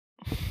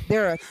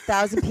 There are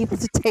 1,000 people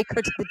to take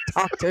her to the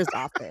doctor's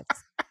office.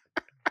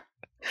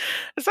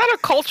 Is that a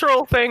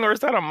cultural thing or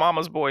is that a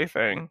mama's boy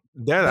thing?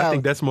 I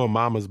think that's more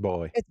mama's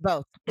boy. It's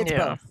both. It's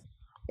Yeah. both.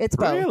 It's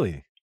both.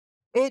 Really?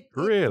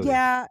 Really?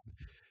 Yeah.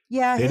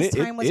 Yeah, Then his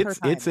time was her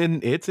time.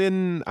 it's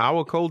in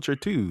our culture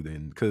too.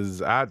 Then because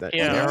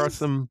there are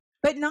some,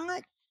 but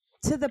not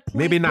to the point.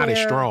 maybe not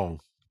as strong.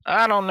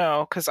 I don't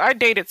know, because I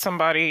dated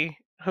somebody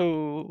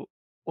who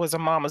was a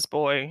mama's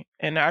boy,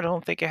 and I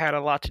don't think it had a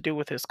lot to do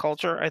with his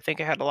culture. I think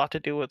it had a lot to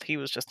do with he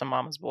was just a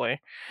mama's boy.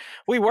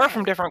 We were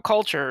from different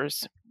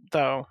cultures,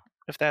 though,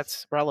 if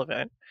that's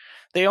relevant.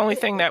 The only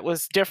thing that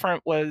was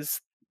different was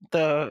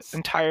the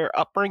entire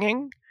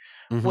upbringing,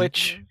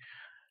 which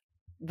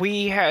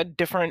we had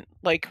different,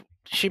 like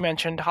she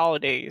mentioned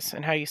holidays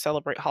and how you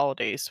celebrate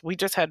holidays. We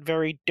just had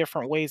very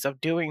different ways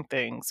of doing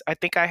things. I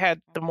think I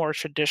had the more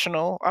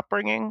traditional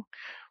upbringing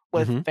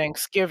with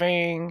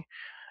Thanksgiving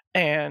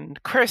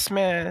and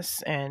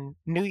Christmas and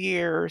New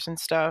Year's and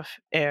stuff,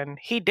 and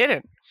he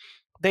didn't.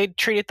 They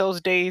treated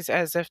those days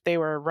as if they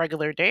were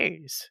regular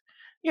days.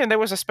 Yeah, there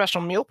was a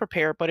special meal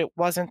prepared, but it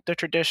wasn't the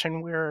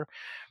tradition where,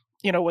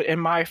 in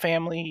my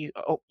family,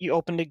 you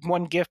opened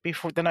one gift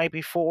before the night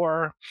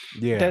before.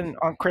 Yeah. Then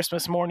on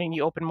Christmas morning,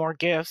 you open more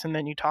gifts, and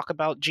then you talk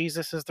about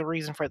Jesus is the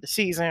reason for the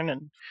season,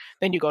 and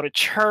then you go to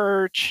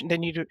church, and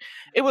then you do.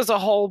 It was a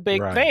whole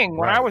big thing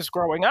when I was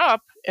growing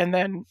up, and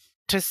then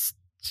just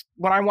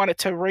when I wanted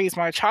to raise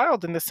my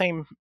child in the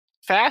same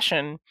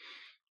fashion,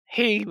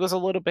 he was a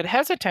little bit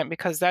hesitant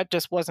because that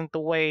just wasn't the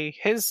way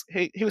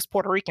he was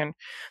Puerto Rican.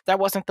 That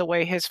wasn't the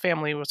way his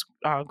family was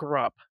grew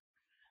up.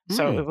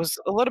 So it was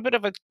a little bit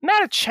of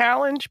not a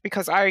challenge,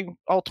 because I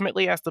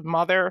ultimately, as the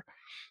mother,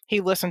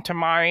 he listened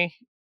to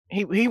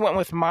he went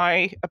with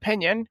my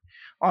opinion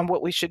on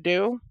what we should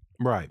do.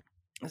 Right.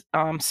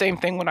 Same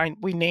thing when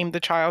we named the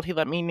child, he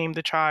let me name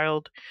the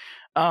child.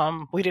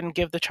 We didn't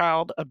give the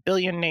child a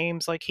billion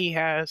names like he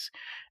has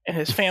and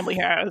his family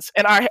has.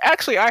 And I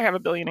have a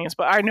billion names,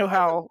 but I know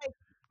how.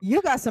 You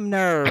got some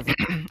nerve.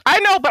 I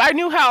know, but I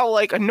knew how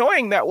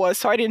annoying that was,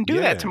 so I didn't do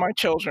that to my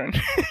children.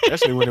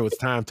 Especially when it was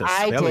time to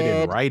spell it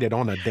and write it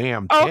on a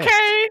damn test.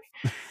 Okay.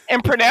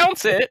 And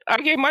pronounce it.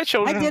 I gave my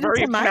children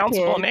very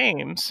pronounceable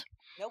names.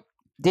 Nope.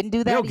 Didn't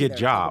do that. They'll get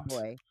jobs.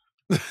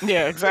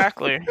 Yeah,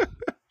 exactly.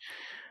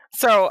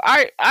 So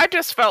I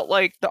just felt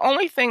like the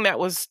only thing that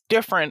was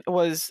different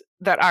was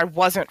that I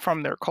wasn't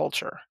from their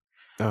culture.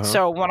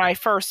 So when I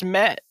first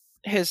met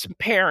his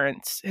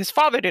parents, his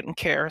father didn't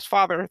care. His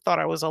father thought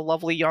I was a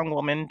lovely young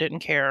woman, didn't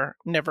care,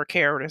 never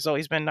cared, has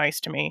always been nice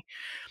to me.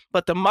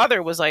 But the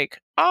mother was like,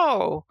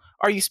 "Oh,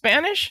 are you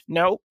Spanish?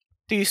 Nope.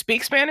 Do you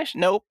speak Spanish?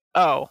 Nope.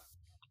 Oh."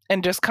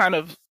 And just kind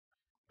of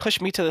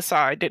pushed me to the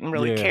side, didn't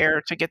really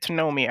care to get to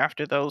know me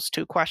after those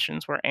two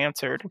questions were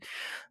answered.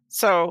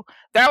 So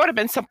that would have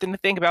been something to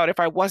think about if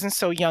I wasn't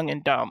so young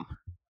and dumb.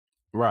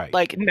 Right.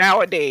 Like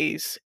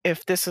nowadays,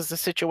 if this is the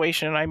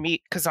situation I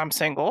meet, because I'm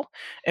single,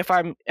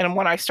 and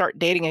when I start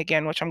dating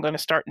again, which I'm going to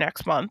start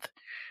next month,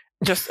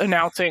 just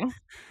announcing.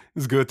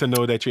 It's good to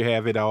know that you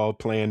have it all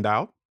planned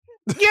out.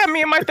 Yeah,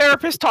 me and my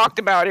therapist talked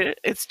about it.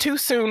 It's too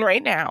soon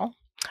right now.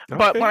 Okay.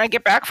 But when I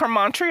get back from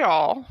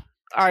Montreal,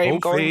 I am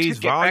going to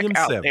get back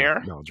out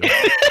there. No,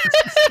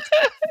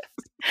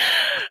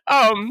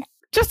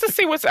 just to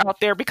see what's out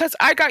there, because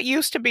I got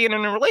used to being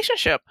in a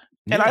relationship.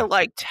 And I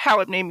liked how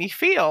it made me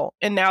feel.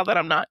 And now that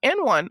I'm not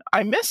in one,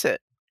 I miss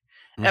it.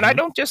 And I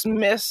don't just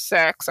miss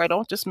sex. I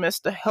don't just miss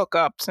the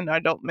hookups, and I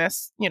don't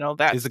miss,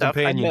 that it's stuff.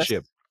 The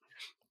companionship.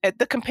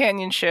 The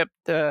companionship,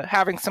 the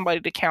having somebody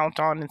to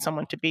count on and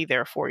someone to be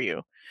there for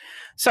you.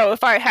 So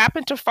if I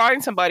happen to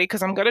find somebody,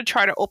 because I'm going to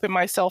try to open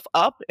myself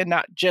up and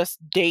not just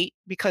date,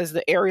 because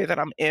the area that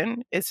I'm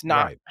in is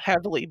not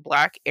heavily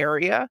Black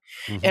area.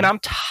 And I'm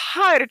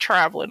tired of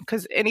traveling,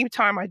 because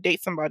anytime I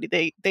date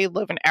somebody, they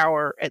live an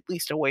hour at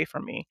least away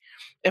from me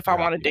if I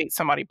want to date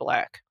somebody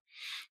Black.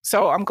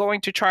 So I'm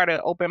going to try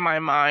to open my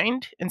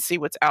mind and see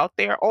what's out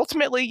there.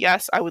 Ultimately,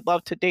 yes, I would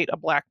love to date a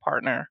Black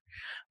partner.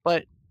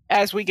 But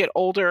as we get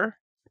older,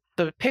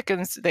 the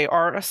pickings, they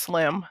are a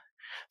slim.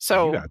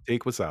 So you got to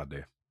take what's out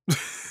there.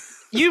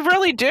 You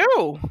really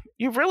do.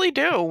 You really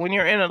do when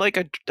you're in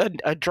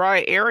a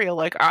dry area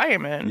like I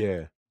am in.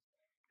 Yeah.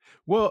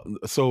 Well,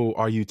 so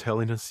are you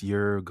telling us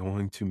you're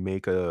going to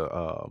make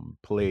a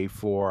play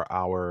for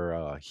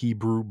our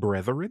Hebrew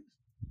brethren?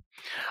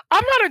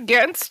 I'm not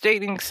against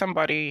dating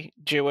somebody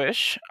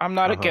Jewish. I'm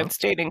not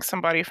against dating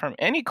somebody from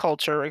any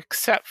culture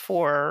except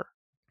for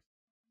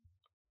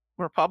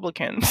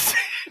Republicans.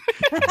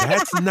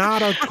 That's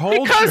not a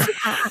culture.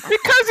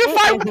 Because if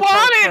I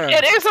wanted,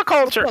 it is a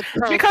culture.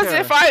 Because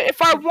if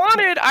I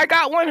wanted, I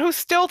got one who's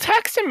still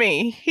texting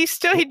me. He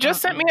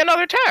just sent me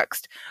another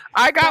text.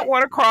 I got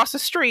one across the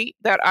street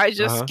that I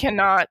just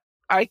cannot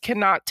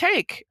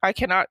take. I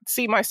cannot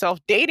see myself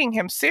dating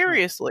him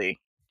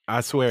seriously.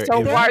 I swear, So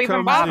why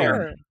even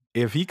bother?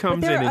 If he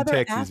comes in and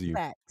texts you,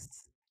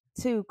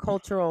 to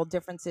cultural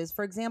differences.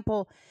 For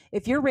example,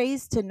 if you're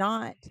raised to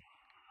not,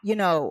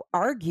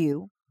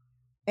 argue,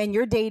 and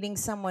you're dating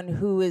someone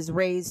who is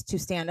raised to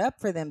stand up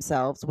for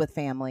themselves with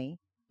family,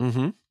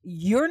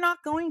 you're not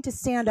going to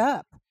stand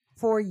up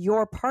for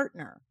your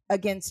partner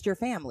against your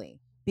family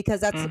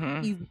because that's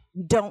you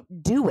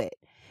don't do it,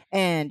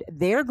 and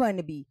they're going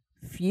to be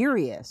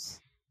furious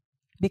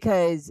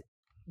because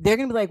they're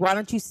going to be like, why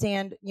don't you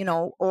stand,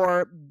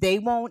 or they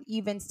won't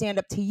even stand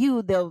up to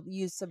you. They'll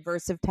use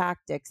subversive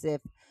tactics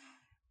if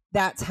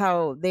that's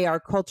how they are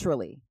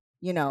culturally.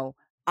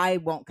 I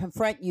won't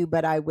confront you,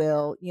 but I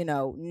will,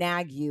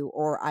 nag you,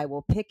 or I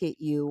will pick at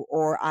you,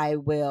 or I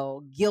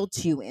will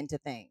guilt you into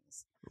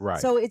things. Right.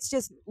 So it's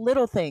just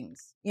little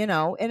things,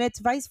 and it's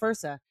vice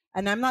versa.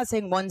 And I'm not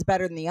saying one's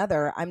better than the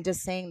other. I'm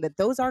just saying that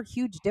those are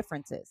huge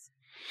differences.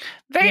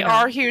 They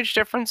are huge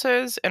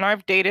differences, and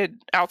I've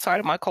dated outside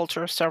of my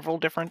culture several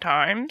different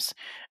times,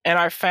 and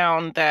I've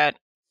found that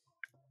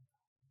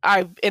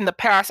in the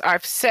past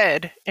I've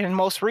said, and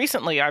most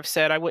recently I've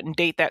said I wouldn't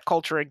date that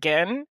culture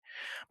again,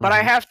 but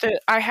I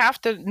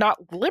have to not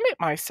limit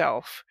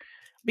myself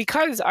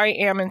because I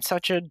am in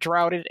such a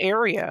droughted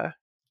area.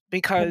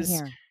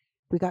 Because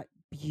we got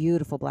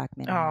beautiful black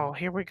men. Oh,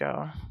 here we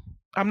go.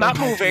 I'm not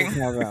moving.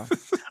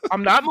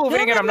 I'm not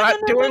moving, and I'm not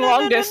doing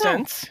long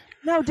distance.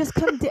 No, just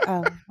come.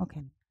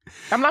 Okay.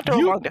 I'm not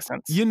doing long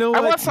distance. You know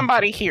I what? want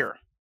somebody here.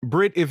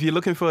 Britt, if you're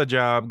looking for a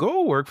job,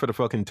 go work for the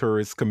fucking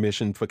Tourist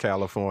Commission for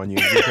California.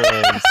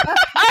 Because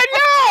I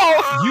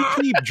know you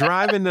keep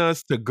driving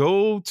us to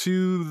go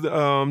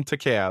to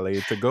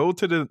Cali, to go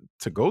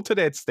to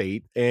that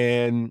state,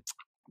 and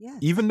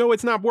even though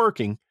it's not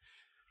working,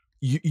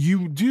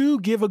 you do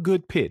give a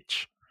good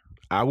pitch.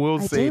 I will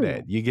say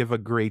that you give a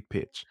great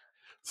pitch.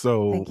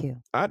 So thank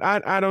you.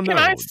 I don't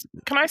know.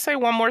 Can I say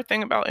one more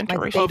thing about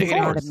interracial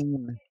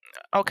dating?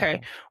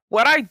 Okay.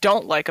 What I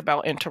don't like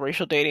about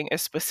interracial dating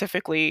is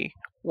specifically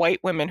white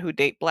women who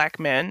date black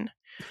men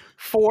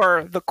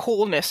for the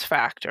coolness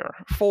factor,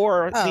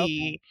 for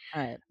the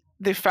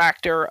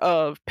factor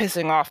of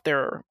pissing off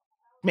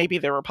maybe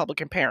their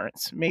Republican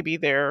parents. Maybe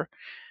they're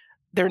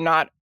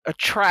not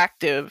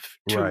attractive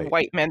to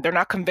white men. They're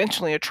not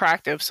conventionally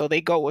attractive, so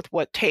they go with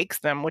what takes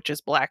them, which is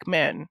black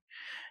men.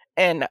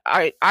 And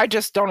I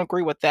just don't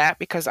agree with that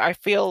because I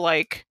feel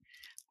like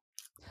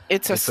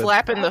it's a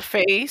slap in the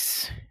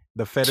face.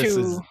 The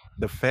fetishizing.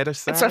 It's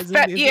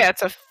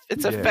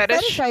a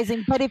fetish.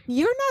 Fetishizing, but if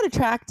you're not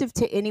attractive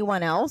to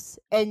anyone else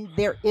and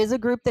there is a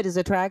group that is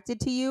attracted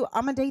to you,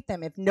 I'm gonna date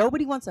them. If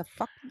nobody wants to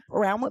fuck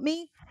around with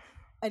me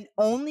and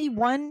only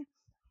one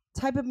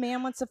type of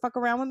man wants to fuck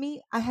around with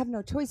me, I have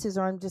no choices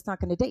or I'm just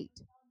not gonna date.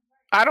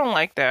 I don't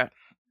like that.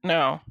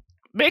 No.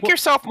 Make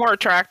yourself more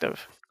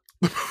attractive.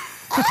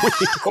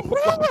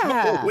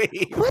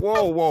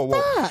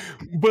 Whoa.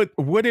 But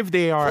what if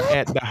they are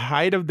at the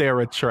height of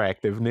their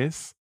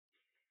attractiveness?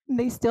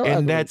 They still and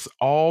ugly. That's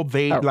all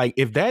they like.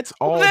 If that's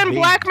all, then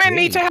black men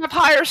need to have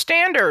higher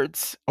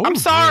standards. I'm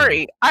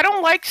sorry, I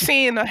don't like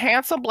seeing a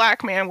handsome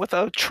black man with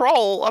a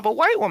troll of a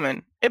white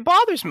woman. It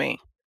bothers me.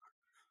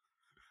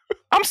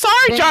 I'm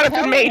sorry,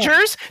 Jonathan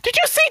Majors. Did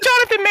you see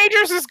Jonathan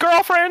Majors'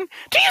 girlfriend?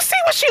 Do you see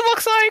what she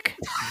looks like?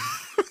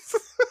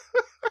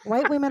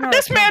 White women are.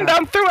 This man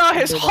done threw out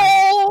his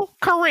whole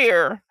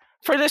career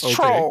for this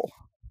troll.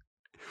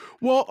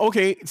 Well,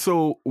 okay.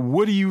 So,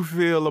 what do you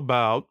feel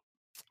about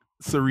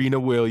Serena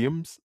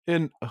Williams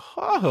and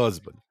her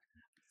husband?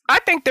 I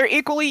think they're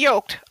equally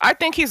yoked. I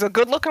think he's a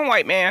good-looking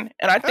white man,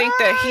 and I think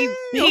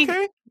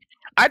that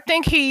I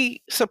think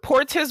he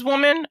supports his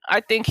woman.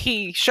 I think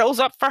he shows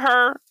up for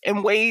her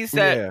in ways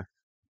that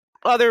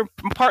other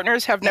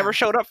partners have never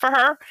showed up for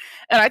her,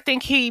 and I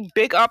think he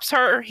big ups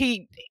her.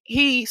 He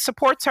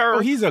supports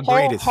her. He's a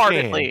greatest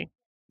fan.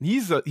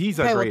 He's a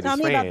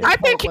greatest fan.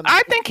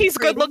 I think he's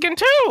good looking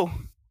too.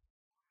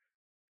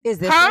 Is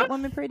this white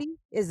woman pretty?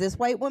 Is this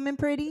white woman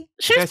pretty?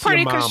 She's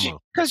pretty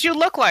because you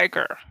look like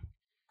her.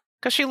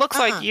 Because she looks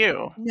like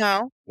you.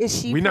 No,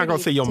 is she? We're not gonna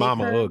say your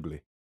mama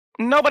ugly.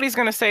 Nobody's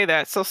gonna say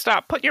that. So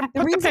stop. Put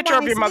the picture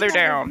of your mother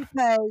down.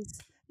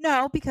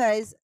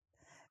 Because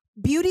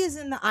beauty is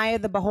in the eye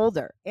of the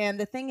beholder. And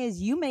the thing is,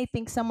 you may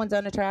think someone's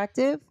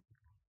unattractive,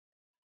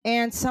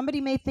 and somebody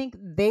may think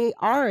they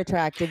are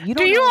attractive. You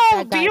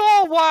don't. Do you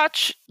all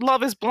watch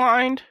Love Is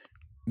Blind?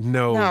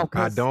 No,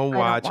 I don't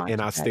watch, and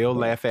I still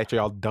laugh at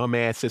y'all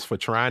dumbasses for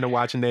trying to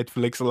watch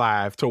Netflix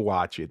live to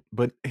watch it.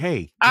 But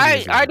hey,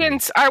 I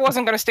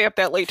wasn't going to stay up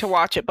that late to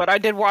watch it, but I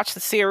did watch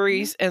the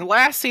series. And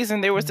last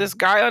season there was this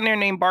guy on there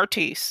named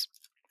Bartiste.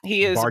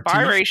 He is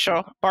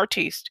biracial.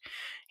 Bartiste.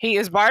 He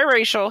is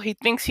biracial. He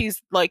thinks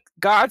he's like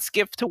God's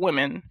gift to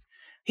women.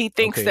 He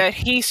thinks Okay. that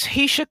he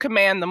should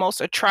command the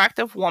most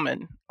attractive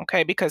woman,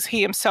 okay, because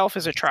he himself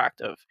is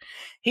attractive.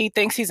 He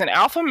thinks he's an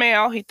alpha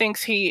male. He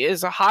thinks he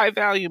is a high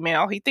value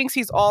male. He thinks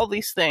he's all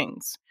these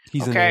things.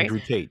 He's an Okay, Andrew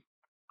Tate.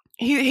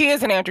 he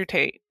is an Andrew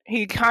Tate.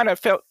 He kind of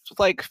felt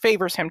like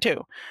favors him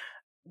too,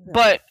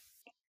 but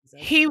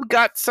he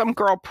got some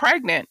girl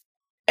pregnant,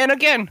 and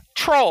again,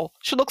 troll.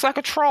 She looks like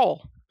a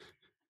troll,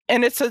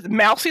 and it's a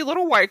mousy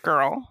little white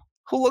girl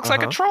who looks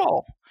like a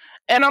troll,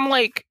 and I'm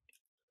like,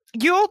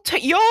 you'll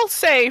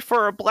say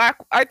for a black,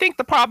 I think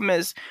the problem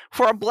is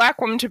for a black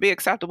woman to be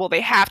acceptable,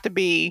 they have to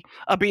be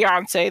a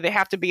Beyonce, they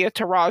have to be a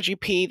Taraji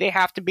P, they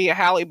have to be a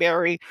Halle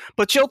Berry,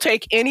 but you'll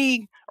take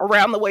any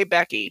around the way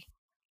Becky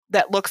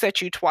that looks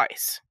at you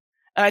twice.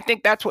 And I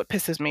think that's what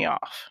pisses me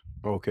off.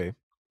 Okay.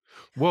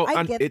 Well,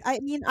 I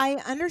mean,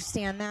 I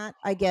understand that.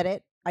 I get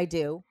it. I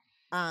do.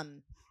 I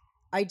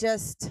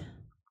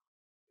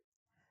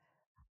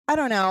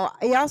don't know.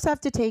 I also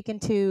have to take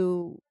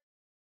into,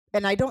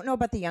 and I don't know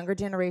about the younger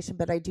generation,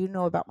 but I do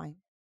know about my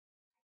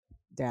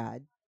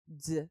dad's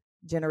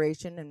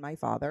generation and my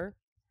father,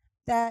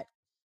 that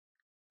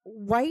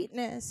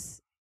whiteness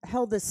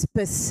held a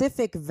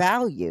specific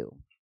value.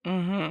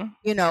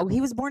 You know, he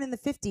was born in the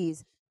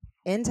 50s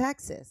in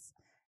Texas.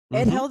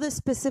 It held a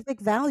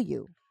specific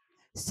value.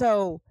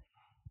 So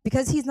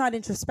because he's not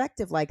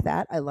introspective like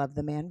that, I love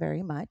the man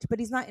very much, but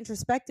he's not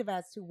introspective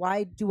as to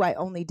why do I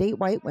only date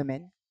white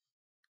women.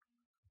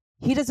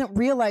 He doesn't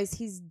realize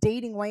he's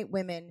dating white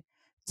women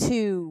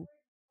to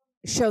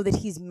show that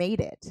he's made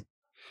it.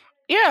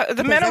 Yeah,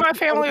 the men in my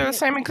family are the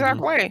same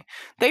exact way.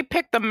 They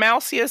pick the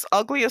mousiest,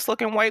 ugliest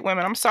looking white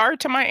women. I'm sorry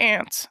to my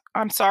aunts.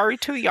 I'm sorry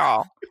to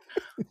y'all.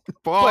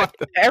 But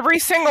every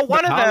single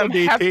one of them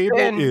have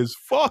been is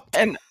fucked.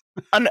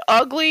 an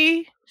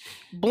ugly,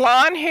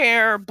 blonde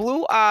hair,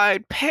 blue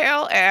eyed,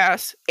 pale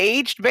ass,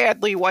 aged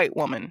badly white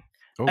woman.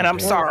 And I'm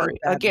sorry.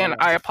 Again,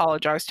 I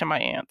apologize to my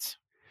aunts.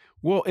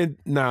 Well, and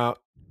now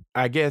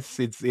I guess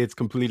it's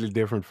completely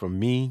different from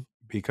me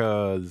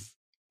because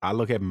I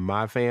look at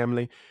my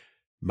family.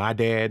 My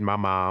dad, my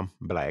mom,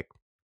 black.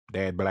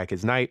 Dad black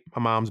as night.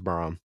 My mom's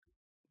brown.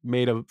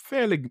 Made a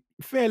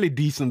fairly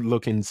decent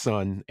looking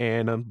son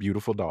and a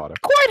beautiful daughter.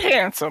 Quite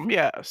handsome,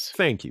 yes.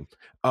 Thank you.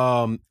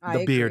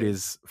 The beard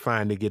is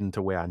finally getting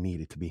to where I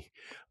need it to be.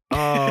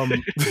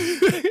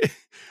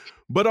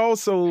 But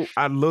also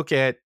I look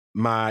at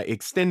my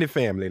extended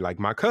family, like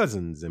my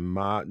cousins and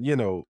my,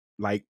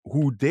 like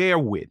who they're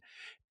with.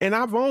 And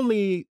I've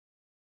only,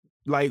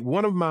 like,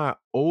 one of my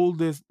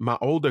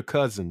older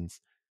cousins,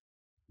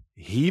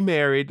 he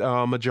married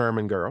a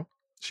German girl.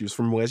 She was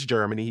from West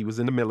Germany. He was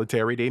in the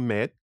military. They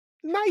met.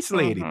 Nice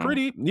lady,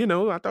 pretty,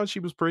 I thought she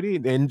was pretty,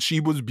 and she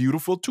was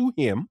beautiful to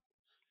him.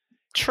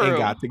 True. And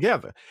got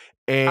together.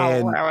 And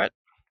I'll allow it.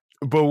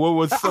 But what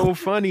was so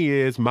funny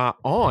is my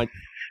aunt,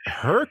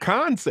 her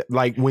concept,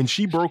 like when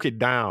she broke it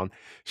down,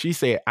 she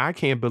said, I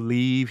can't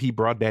believe he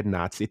brought that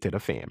Nazi to the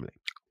family.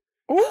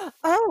 Yeah,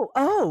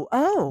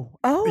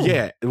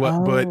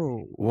 but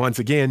once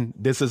again,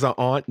 this is an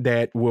aunt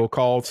that will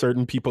call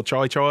certain people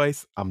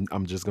choice.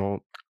 I'm just gonna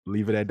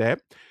leave it at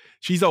that.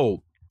 She's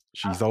old.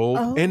 She's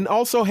old. And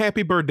also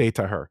happy birthday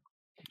to her.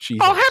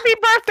 She's old. Happy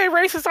birthday,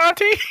 racist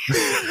auntie.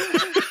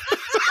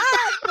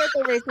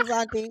 Birthday, racist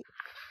auntie.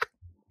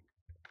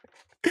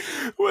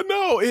 Well,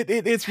 no,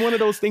 it's one of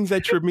those things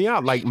that trip me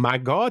out. Like my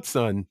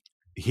godson,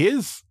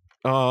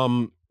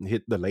 the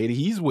lady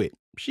he's with,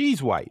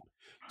 she's white.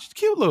 She's a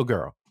cute little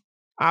girl.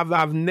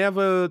 I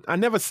never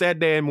sat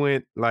there and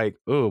went like,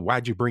 oh,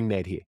 why'd you bring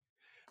that here?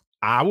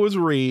 I was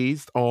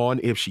raised on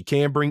if she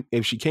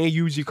can't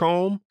use your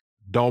comb,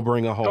 don't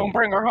bring her home. Don't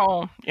bring her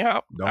home.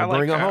 Yep. Don't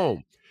bring her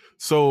home.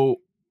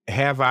 So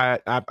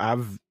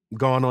I've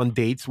gone on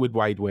dates with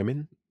white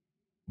women,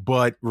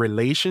 but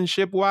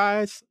relationship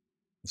wise,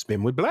 it's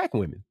been with black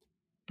women.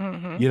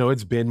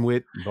 It's been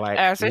with black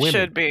as it women.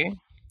 should be.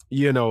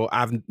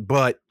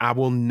 But I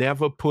will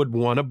never put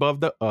one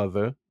above the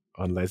other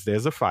unless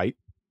there's a fight.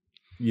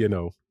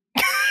 I'm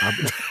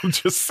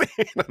just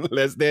saying,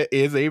 unless there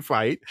is a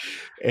fight.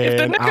 And if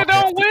the nigga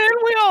don't win,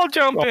 we all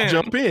jump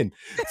in.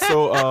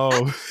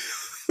 So,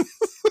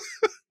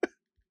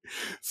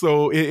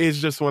 so it's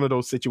just one of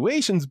those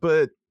situations.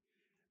 But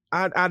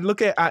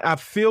I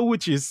feel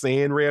what you're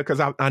saying, Rhea, because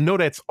I know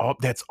that's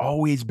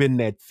always been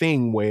that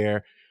thing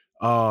where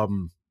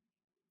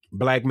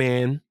black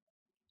man,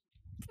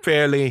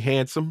 fairly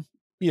handsome,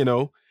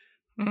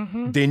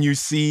 then you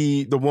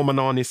see the woman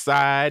on his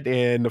side,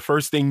 and the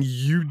first thing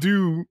you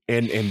do,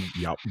 and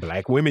y'all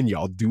black women,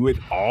 y'all do it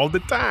all the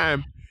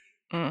time.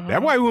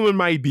 That white woman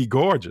might be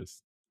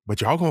gorgeous,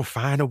 but y'all gonna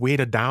find a way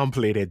to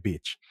downplay that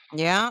bitch.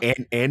 Yeah.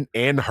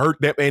 And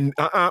hurt them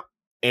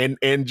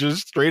and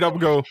just straight up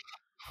go,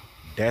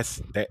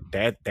 that's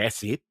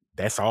it.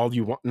 That's all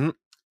you want.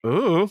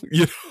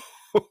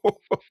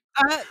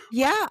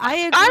 Yeah,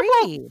 I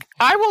agree.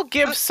 I will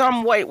give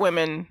some white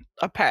women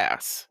a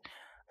pass.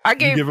 You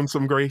give him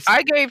some grace.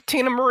 I gave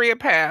Tina Marie a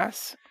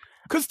pass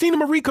because Tina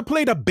Marie could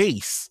play the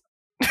bass.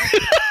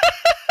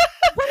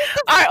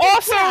 I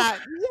also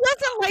he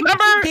wasn't like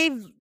he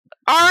gave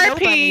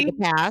Nobody to R.I.P.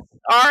 pass.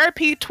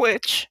 R.I.P.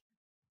 Twitch.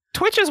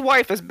 Twitch's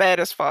wife is bad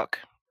as fuck.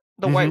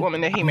 The white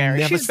woman that he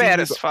married. She's bad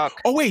as fuck.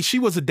 Oh wait, she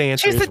was a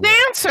dancer. She's as a well.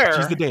 dancer.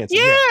 She's the dancer.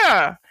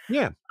 Yeah.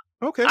 Yeah.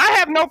 Okay. I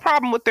have no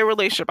problem with their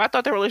relationship. I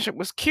thought their relationship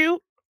was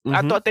cute.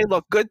 I thought they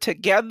looked good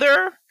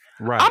together.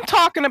 Right. I'm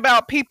talking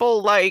about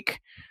people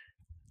like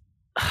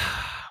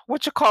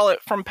what you call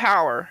it from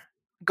Power,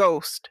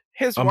 Ghost,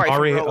 his wife in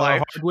real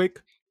life.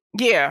 Hardwick?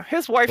 Yeah,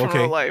 his wife in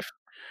real life.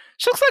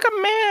 She looks like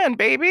a man,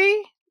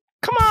 baby.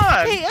 Come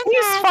on. Hey,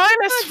 he's fine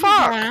as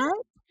fuck.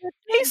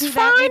 He's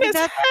fine as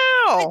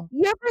hell.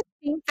 You ever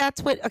think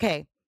that's what?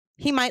 Okay,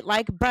 he might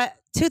like, but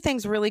two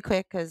things really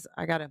quick because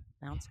I gotta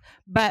bounce.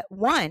 But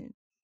one,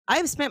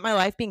 I've spent my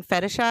life being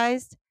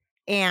fetishized,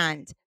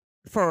 and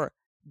for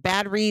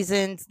bad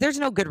reasons. There's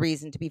no good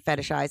reason to be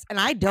fetishized, and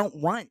I don't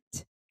want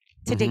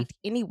to date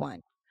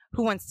anyone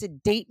who wants to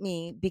date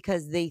me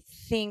because they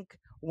think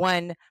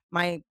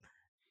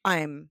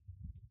I'm,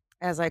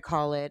 as I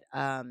call it,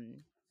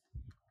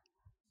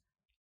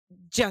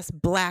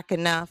 just black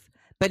enough,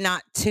 but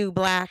not too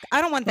black.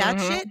 I don't want that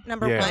shit.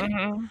 Number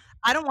one,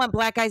 I don't want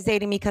black guys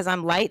dating me because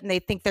I'm light and they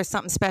think there's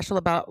something special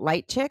about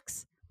light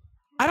chicks.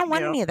 I don't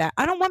want any of that.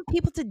 I don't want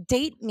people to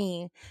date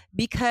me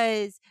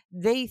because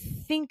they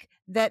think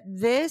that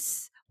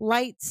this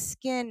light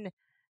skin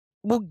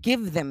will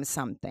give them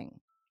something.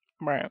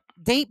 Right.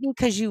 Date me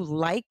because you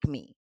like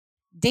me.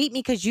 Date me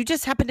because you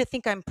just happen to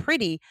think I'm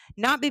pretty,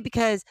 not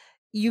because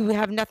you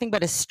have nothing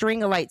but a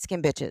string of light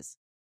skinned bitches.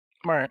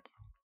 Right.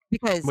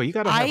 Because you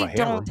gotta have I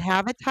don't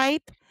have a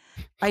type.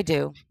 I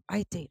do.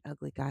 I date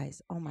ugly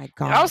guys. Oh my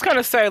God. I was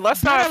gonna say,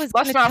 let's not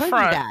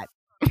front.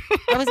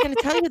 I was going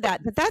to tell you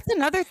that, but that's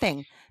another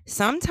thing.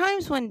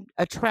 Sometimes when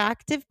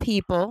attractive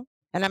people,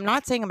 and I'm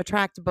not saying I'm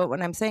attractive, but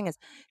what I'm saying is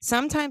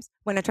sometimes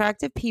when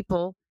attractive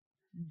people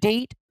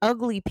date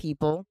ugly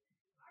people,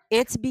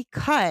 it's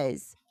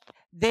because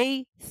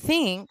they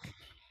think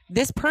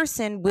this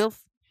person will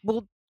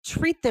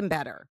treat them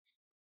better.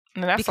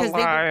 And that's a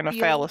lie and a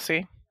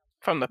fallacy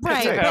from the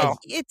pits of hell.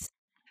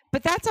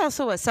 But that's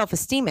also a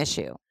self-esteem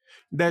issue.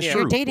 That's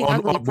true. You're dating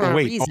ugly for a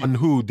reason. On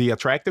who? The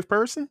attractive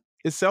person?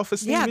 Is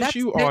self-esteem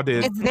issue or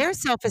it's their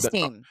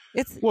self-esteem.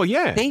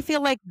 They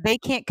feel like they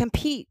can't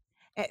compete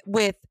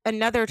with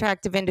another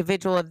attractive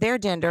individual of their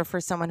gender for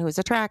someone who's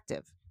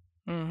attractive.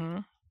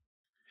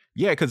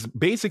 Yeah, because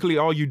basically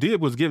all you did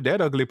was give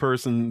that ugly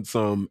person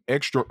some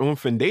extra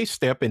oomph and they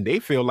step and they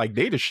feel like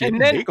they the shit.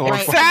 And then,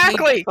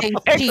 exactly,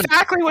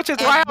 which is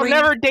why I'll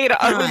never date an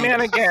ugly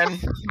man again.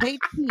 They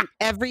cheat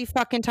every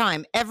fucking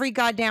time. Every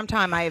goddamn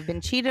time I have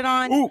been cheated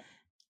on. Ooh.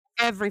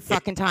 Every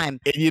fucking time.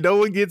 And you know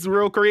what gets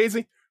real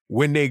crazy?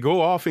 When they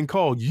go off and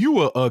call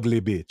you a ugly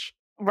bitch.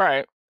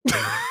 Right.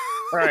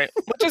 Right.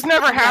 Which has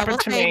never happened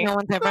to me. No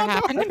one's ever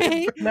happened to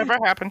me. Never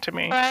happened to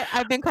me. But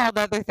I've been called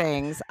other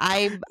things.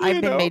 I've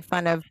been made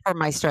fun of for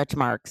my stretch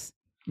marks.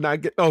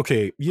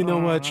 Okay, you know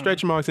what?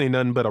 Stretch marks ain't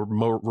nothing but a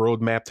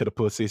roadmap to the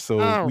pussy.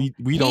 So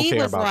we don't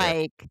care about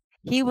that.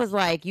 He was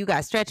like, you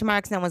got stretch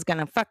marks, no one's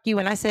gonna fuck you.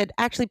 And I said,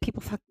 actually,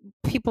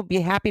 people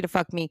be happy to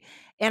fuck me,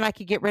 and I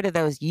could get rid of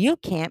those. You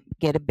can't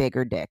get a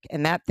bigger dick,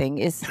 and that thing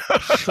is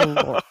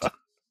short.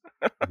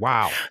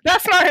 Wow.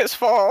 That's not his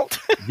fault.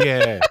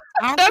 Yeah.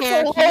 That's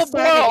a low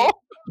blow.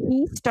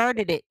 He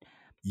started it.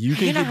 You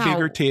can get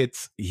bigger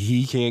tits.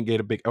 He can't get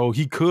a big... Oh,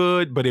 he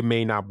could, but it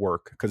may not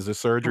work because the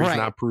surgery's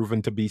not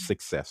proven to be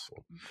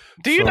successful.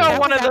 Do you know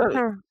one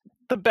of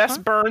the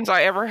best burns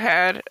I ever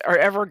had or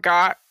ever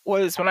got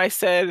was when I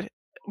said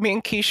me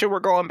and Keisha were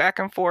going back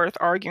and forth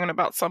arguing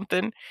about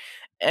something.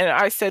 And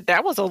I said,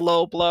 that was a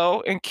low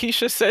blow. And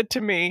Keisha said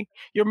to me,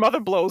 your mother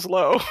blows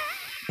low.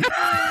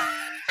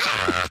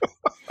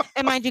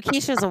 And mind you,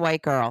 Keisha's a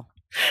white girl.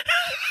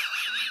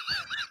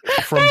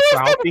 From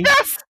Southie?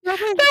 That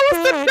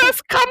was the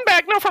best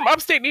comeback. No, from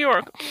upstate New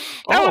York.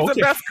 That was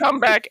the best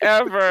comeback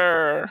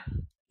ever.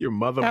 Your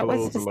mother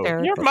blows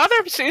low. Your mother,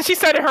 she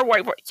said in her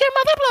white voice, your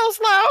mother blows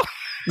low.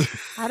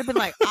 I'd have been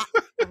like,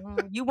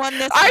 you won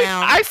this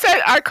round. I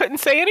said I couldn't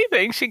say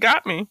anything. She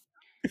got me.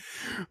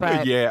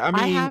 But yeah, I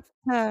mean... I have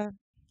to...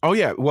 Oh,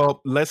 yeah.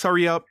 Well, let's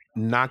hurry up,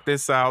 knock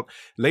this out.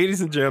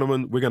 Ladies and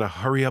gentlemen, we're going to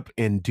hurry up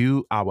and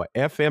do our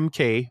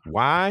FMK.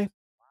 Why?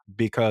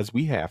 Because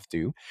we have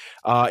to.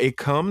 It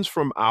comes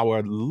from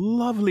our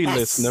lovely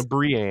listener,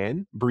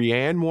 Brianne.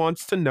 Brianne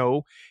wants to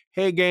know,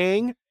 hey,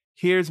 gang,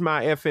 here's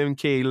my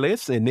FMK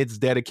list, and it's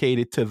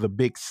dedicated to the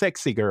big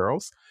sexy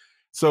girls.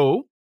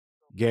 So,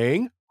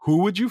 gang,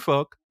 who would you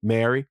fuck,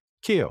 marry,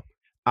 kill?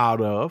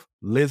 Out of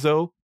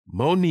Lizzo,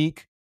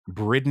 Monique,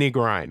 Brittany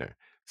Griner.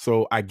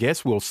 So I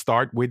guess we'll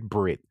start with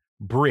Brit.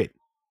 Brit,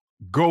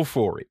 go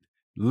for it.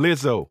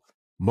 Lizzo,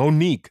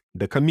 Monique,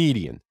 the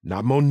comedian,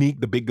 not Monique,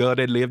 the big girl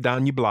that lived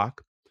down your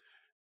block.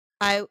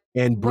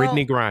 And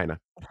Brittany Griner.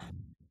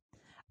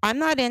 I'm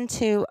not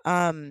into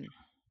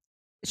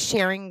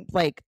sharing,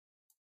 like,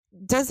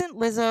 doesn't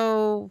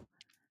Lizzo,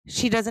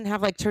 she doesn't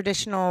have like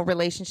traditional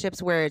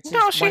relationships where it's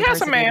just she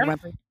has a man.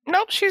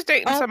 Nope, she's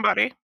dating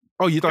somebody.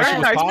 Oh, you thought she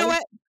was poly? You know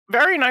what?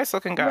 Very nice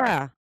looking guy.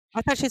 Yeah.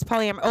 I thought she was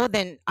polyamorous. Oh,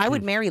 then I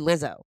would marry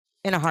Lizzo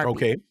in a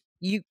heartbeat.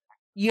 Okay.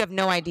 You have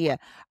no idea.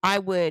 I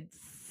would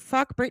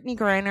fuck Brittany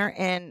Griner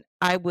and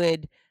I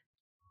would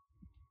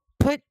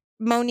put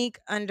Monique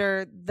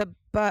under the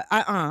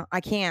I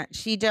can't.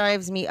 She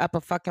drives me up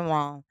a fucking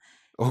wall.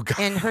 Oh God.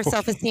 And her Okay.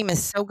 self-esteem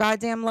is so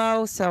goddamn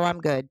low, so I'm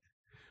good.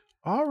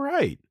 All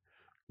right.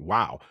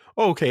 Wow.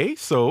 Okay.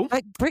 So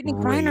But Brittany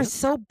Rhea. Griner's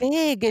so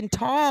big and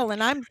tall,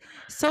 and I'm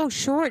so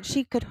short.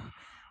 She could.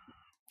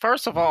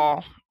 First of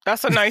all,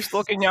 that's a nice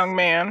looking young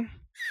man.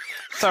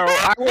 So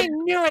I would,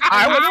 knew it.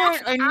 I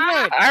would, I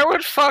knew it. I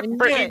would fuck I knew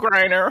Brittany it.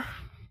 Griner.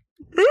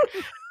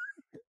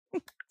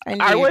 I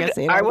knew I you were would, gonna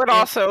say I that. would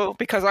also,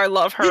 because I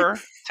love her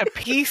to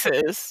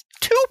pieces,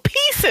 2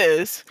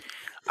 pieces.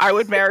 I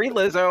would marry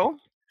Lizzo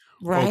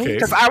Right? Okay.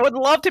 because I would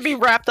love to be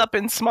wrapped up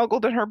and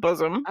smuggled in her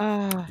bosom,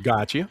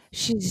 Gotcha.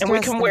 She's and we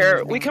just can wear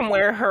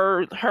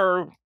amazing.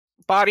 her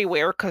body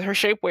wear because her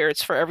shapewear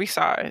it's for every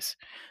size.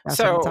 That's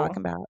what I'm So talking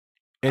about.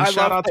 And I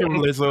shout love out to the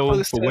Lizzo for what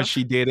inclusive.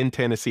 she did in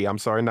Tennessee. I'm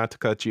sorry not to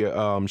cut you.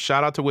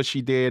 Shout out to what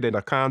she did at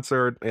a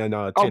concert in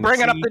Oh, Tennessee.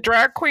 bringing up the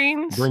drag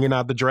queens. Bringing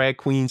out the drag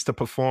queens to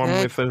perform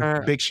Good with for her.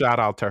 her. Big shout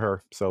out to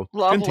her. So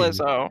Love continue.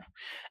 Lizzo.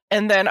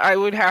 And then I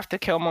would have to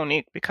kill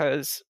Monique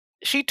because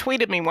she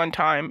tweeted me one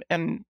time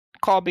and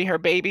called me her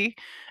baby.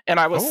 And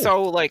I was Oh.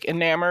 so like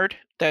enamored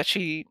that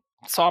she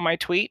saw my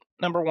tweet,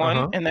 number one,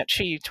 Uh-huh. and that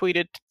she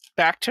tweeted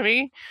back to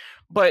me.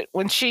 But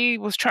when she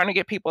was trying to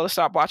get people to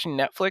stop watching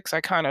Netflix, I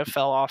kind of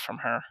fell off from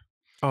her.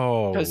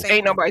 Oh. Because Thank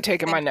ain't you. nobody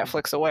taking my Thank you.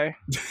 Netflix away.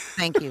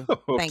 Thank you.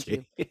 Thank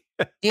you. Okay.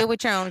 Deal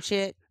with your own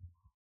shit.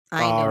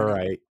 I ain't All doing it.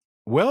 right.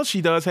 Well,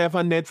 she does have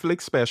her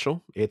Netflix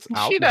special. It's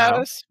out She now.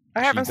 does.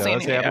 I haven't She seen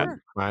does it have yet. it.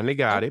 Finally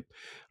got it.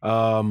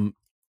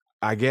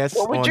 I guess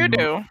What would you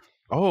do?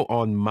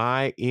 on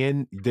my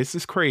end, this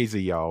is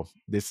crazy, y'all.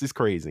 This is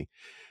crazy.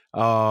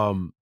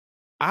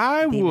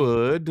 I Did it.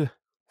 would,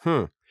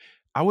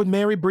 I would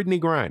marry Brittany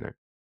Griner.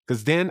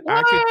 Because then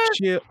I could What?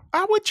 chill.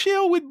 I would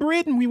chill with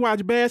Brittany. We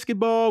watch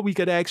basketball. We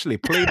could actually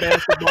play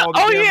basketball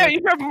Oh together. yeah, you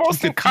have She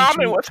most in could teach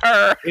common me with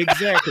her.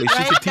 exactly. She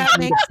Right? could teach That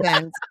me makes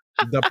sense.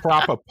 the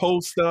proper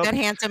post up. That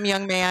handsome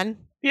young man.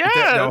 Yes.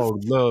 Oh,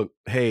 look,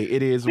 hey,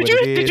 it is Did what you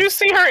it is. did you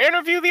see her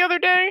interview the other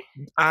day?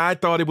 I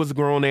thought it was a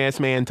grown ass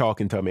man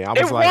talking to me. I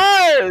was It like,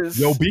 was.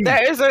 Yo, B.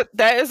 That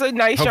is a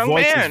nice her young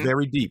voice man. is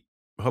very deep.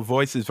 Her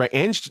voice is very,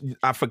 and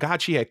I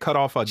forgot she had cut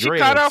off her She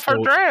dreads. cut off her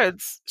so-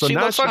 dreads. so she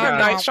now looks she like a got-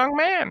 nice young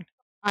man.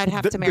 I'd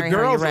have the, to the marry her. You're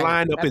girl's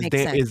right. lineup That makes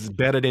sense. is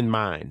better than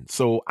mine.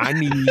 So I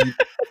need,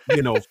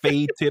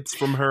 fade tips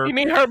from her. You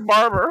need her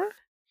barber.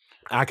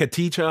 I could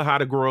teach her how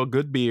to grow a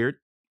good beard.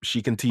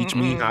 She can teach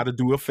me how to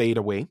do a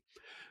fadeaway.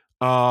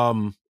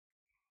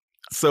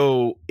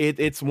 So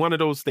it's one of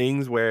those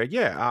things where,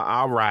 yeah,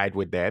 I'll ride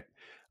with that.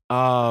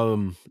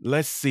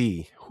 Let's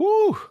see.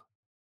 Whew.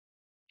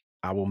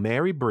 I will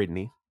marry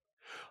Brittany.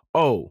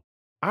 Oh,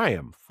 I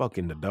am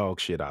fucking the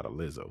dog shit out of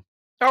Lizzo.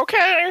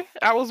 Okay.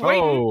 I was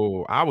waiting.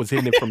 Oh, I was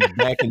hitting it from the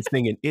back and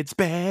singing "It's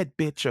Bad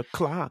Bitch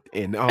O'Clock"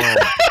 and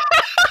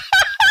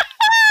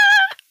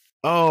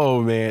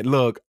oh man,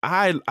 look,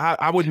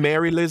 I would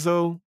marry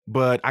Lizzo,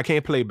 but I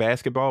can't play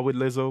basketball with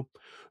Lizzo.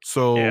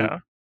 So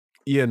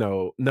Yeah.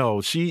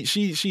 no,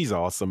 she's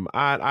awesome.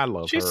 I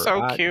love She's her.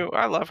 so cute.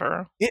 I love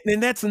her.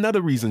 And that's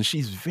another reason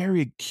she's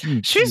very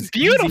cute. She's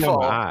easy on beautiful.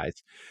 my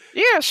eyes.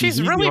 Yeah, she's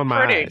easy really on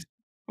my pretty. eyes.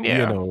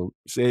 Yeah.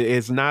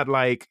 It's not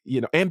like,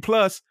 and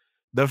plus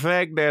the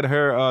fact that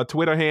her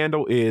Twitter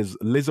handle is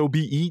Lizzo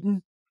Be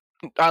Eaten.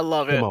 I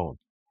love it.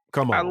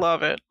 Come on. I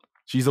love it.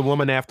 She's a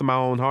woman after my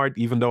own heart,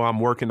 even though I'm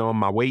working on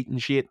my weight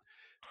and shit.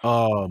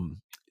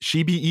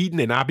 She be eating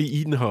and I be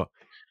eating her.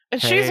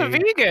 And she's a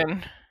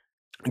vegan.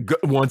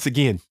 Once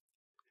again.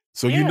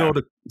 So Yeah. girl,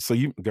 that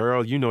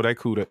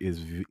CUDA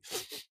is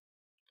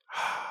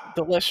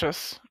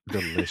Delicious.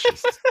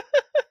 delicious.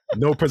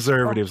 No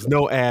preservatives,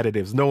 no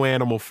additives, no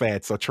animal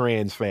fats or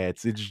trans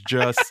fats. It's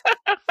just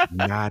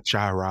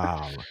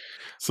natural.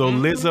 So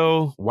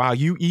Lizzo, while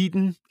you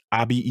eating,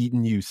 I be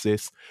eating you,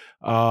 sis.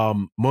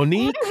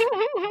 Monique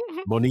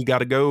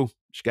gotta go.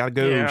 She gotta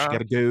go. Yeah. She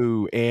gotta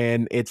go.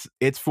 And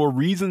it's for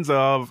reasons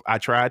of I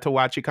tried to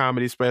watch your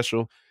comedy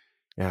special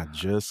and I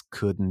just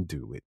couldn't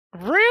do it.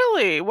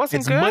 Really?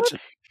 Wasn't good?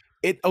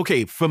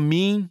 Okay, for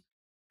me,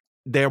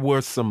 there were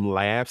some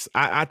laughs.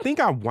 I think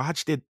I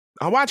watched it.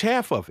 I watched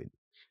half of it.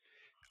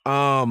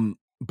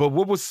 But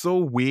what was so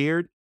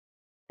weird,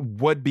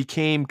 what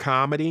became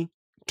comedy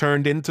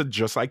turned into,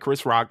 just like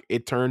Chris Rock,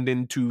 it turned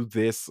into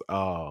this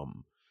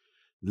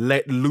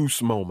let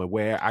loose moment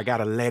where I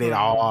gotta let it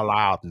all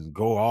out and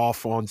go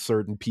off on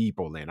certain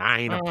people, and I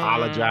ain't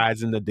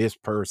apologizing to this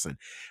person.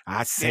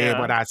 I said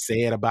what I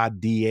said about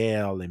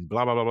DL and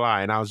blah blah blah blah.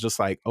 And I was just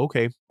like,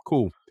 okay,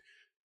 cool.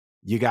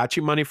 You got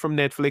your money from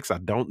Netflix. I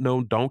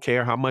don't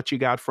care how much you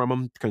got from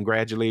them.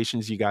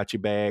 Congratulations, you got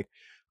your bag.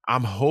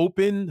 I'm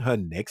hoping her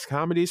next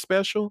comedy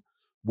special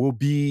will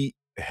be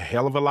a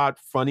hell of a lot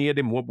funnier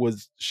than what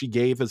she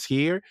gave us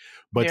here.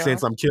 But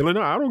since I'm killing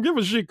her, I don't give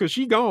a shit because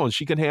she gone.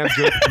 She can have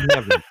jokes from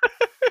heaven.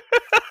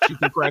 She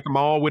can crack them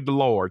all with the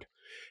Lord.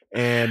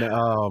 And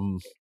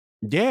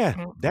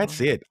that's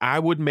it. I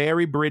would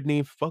marry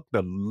Brittany. Fuck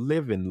the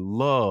living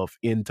love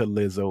into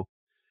Lizzo.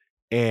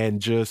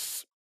 and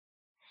just,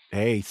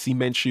 hey,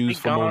 cement Be shoes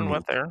for gone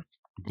moments. with her.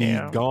 Be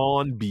Yeah.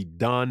 gone, be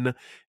done,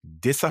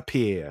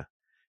 disappear.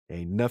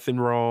 Ain't nothing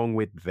wrong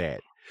with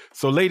that.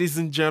 So, ladies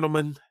and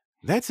gentlemen,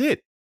 that's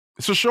it.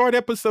 It's a short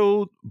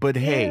episode, but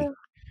hey, Yeah.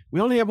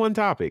 we only have one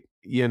topic,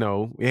 and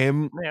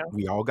Yeah.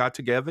 we all got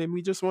together and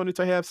we just wanted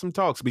to have some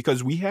talks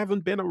because we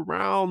haven't been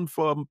around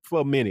for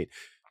a minute.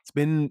 It's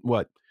been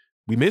what?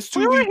 We missed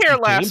We 2 were weeks. here We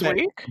came last back.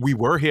 week. We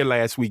were here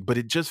last week, but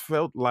it just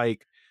felt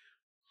like,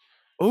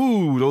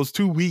 oh, those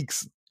 2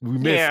 weeks we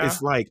missed. Yeah.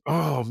 It's like,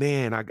 oh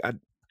man,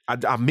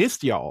 I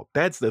missed y'all.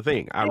 That's the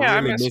thing. I Yeah, I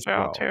really missed missed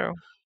y'all y'all. too.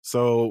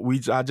 So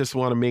I just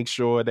want to make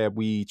sure that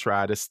we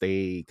try to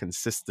stay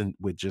consistent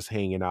with just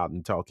hanging out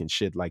and talking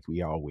shit like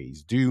we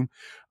always do.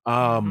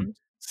 Mhm.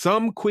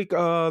 Some quick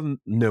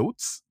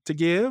notes to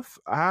give.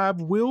 I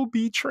will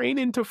be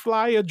training to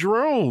fly a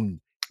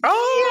drone.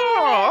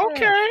 Oh, Yeah.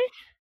 okay.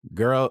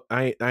 Girl,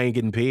 I ain't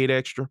getting paid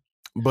extra,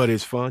 but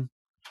it's fun.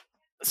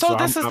 So I'm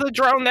this is the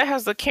drone that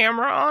has the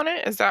camera on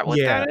it? Is that what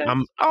yeah, that is?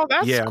 Oh,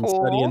 that's I'm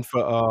studying cool.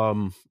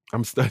 for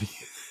I'm studying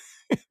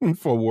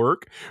for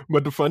work.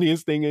 But the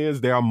funniest thing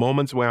is there are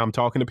moments where I'm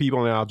talking to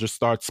people and I'll just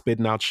start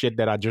spitting out shit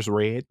that I just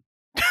read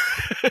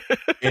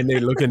and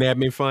they're looking at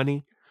me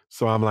funny.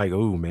 So I'm like,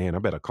 oh man, I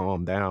better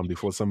calm down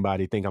before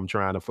somebody think I'm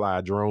trying to fly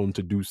a drone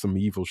to do some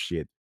evil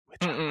shit.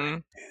 Which I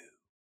Mm-mm.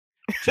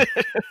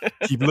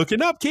 keep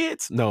looking up,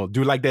 kids. No,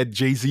 do like that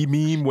Jay-Z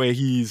meme where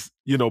he's,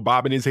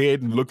 bobbing his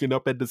head and looking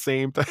up at the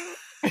same time.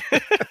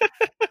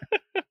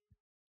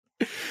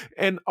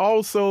 And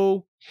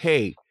also,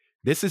 hey,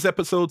 this is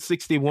episode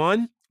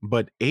 61,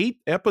 but 8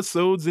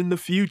 episodes in the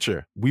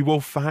future, we will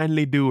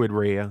finally do it,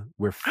 Rhea.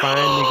 We're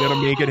finally going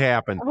to make it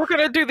happen. We're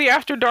going to do the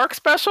After Dark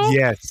special?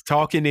 Yes,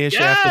 Talking Ish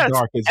After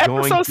Dark is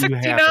going Episode to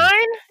 69?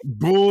 happen.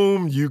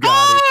 Boom, you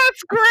got it. Oh,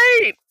 that's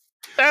great.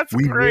 That's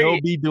We great. will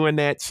be doing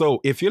that. So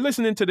if you're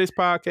listening to this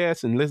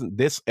podcast and listen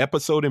this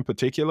episode in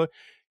particular,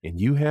 and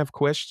you have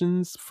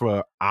questions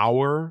for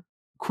our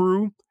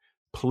crew,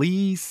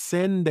 please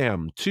send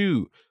them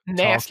to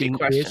Nasty Talking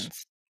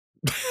questions.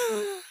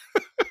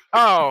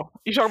 Oh,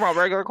 you talking about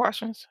regular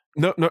questions?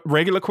 No,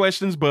 regular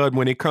questions, but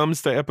when it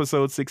comes to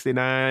episode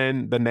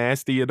 69, the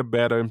nastier the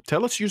better.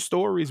 Tell us your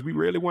stories. We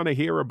really want to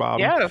hear about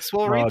them. Yes,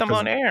 we'll read them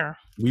on air.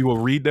 We will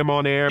read them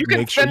on air. You can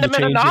Make sure send you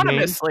them in change your name.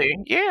 anonymously.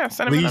 Yeah,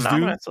 send them in Please do.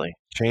 anonymously.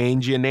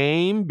 Change your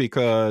name,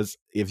 because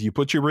if you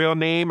put your real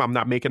name, I'm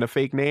not making a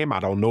fake name. I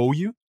don't know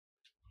you.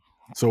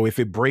 So if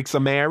it breaks a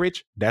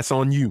marriage, that's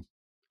on you.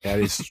 That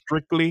is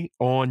strictly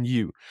on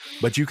you.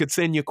 But you could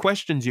send your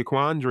questions, your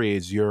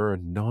quandaries, your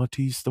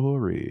naughty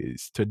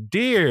stories to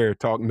Dear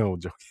Talk. No,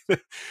 joke.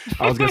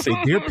 I was going to say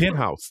Dear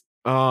Penthouse.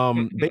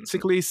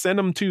 Basically, send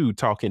them to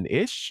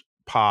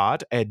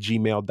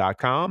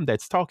talkinishpod@gmail.com.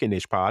 That's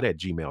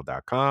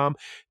talkinishpod@gmail.com.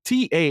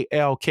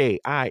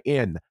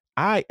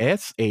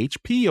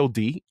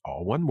 TALKINISHPOD,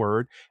 all one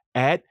word,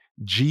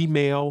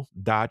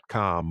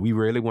 @gmail.com. We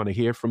really want to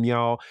hear from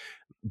y'all.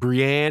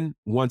 Brienne,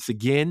 once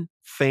again,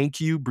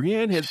 thank you.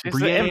 She's the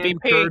Brienne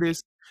MVP.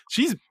 Curtis.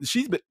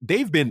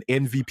 They've been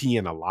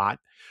MVPing a lot.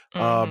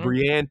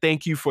 Brienne,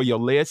 thank you for your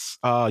list.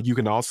 You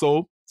can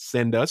also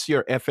send us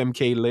your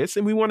FMK list,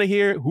 and we want to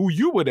hear who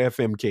you would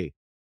FMK.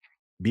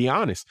 Be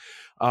honest.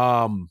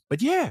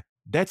 But yeah,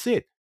 that's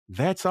it.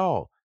 That's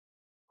all.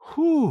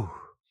 Whew.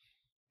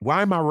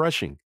 Why am I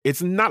rushing?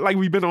 It's not like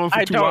we've been on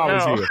for 2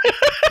 hours here.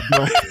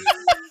 But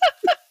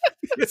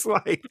it's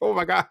like, oh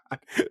my God,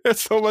 there's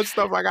so much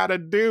stuff I gotta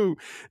do.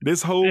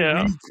 This whole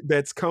week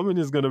that's coming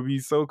is gonna be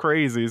so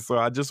crazy. So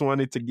I just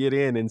wanted to get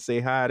in and say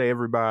hi to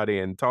everybody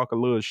and talk a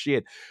little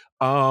shit.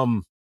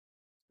 Also,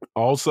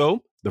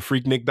 the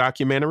Freaknik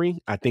documentary,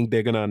 I think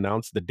they're gonna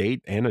announce the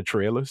date and a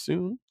trailer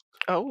soon.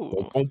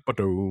 Oh.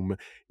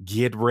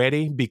 Get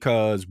ready,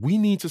 because we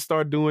need to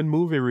start doing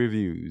movie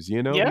reviews. We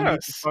need to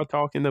Yes. start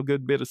talking a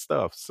good bit of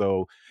stuff.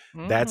 So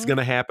that's going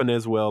to happen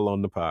as well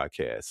on the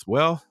podcast.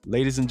 Well,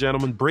 ladies and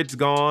gentlemen, Brit's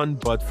gone,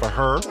 but for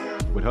her,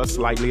 with her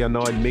slightly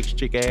annoyed mixed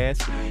chick ass,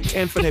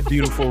 and for that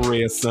beautiful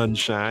ray of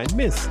sunshine,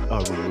 Miss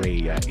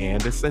Araya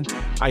Anderson,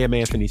 I am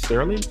Anthony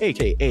Sterling,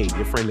 aka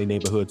your friendly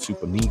neighborhood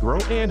super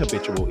Negro and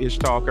habitual ish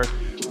talker.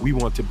 We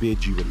want to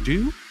bid you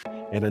adieu,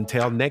 and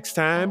until next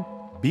time,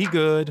 be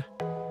good.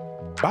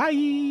 Bye.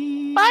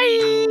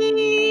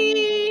 Bye.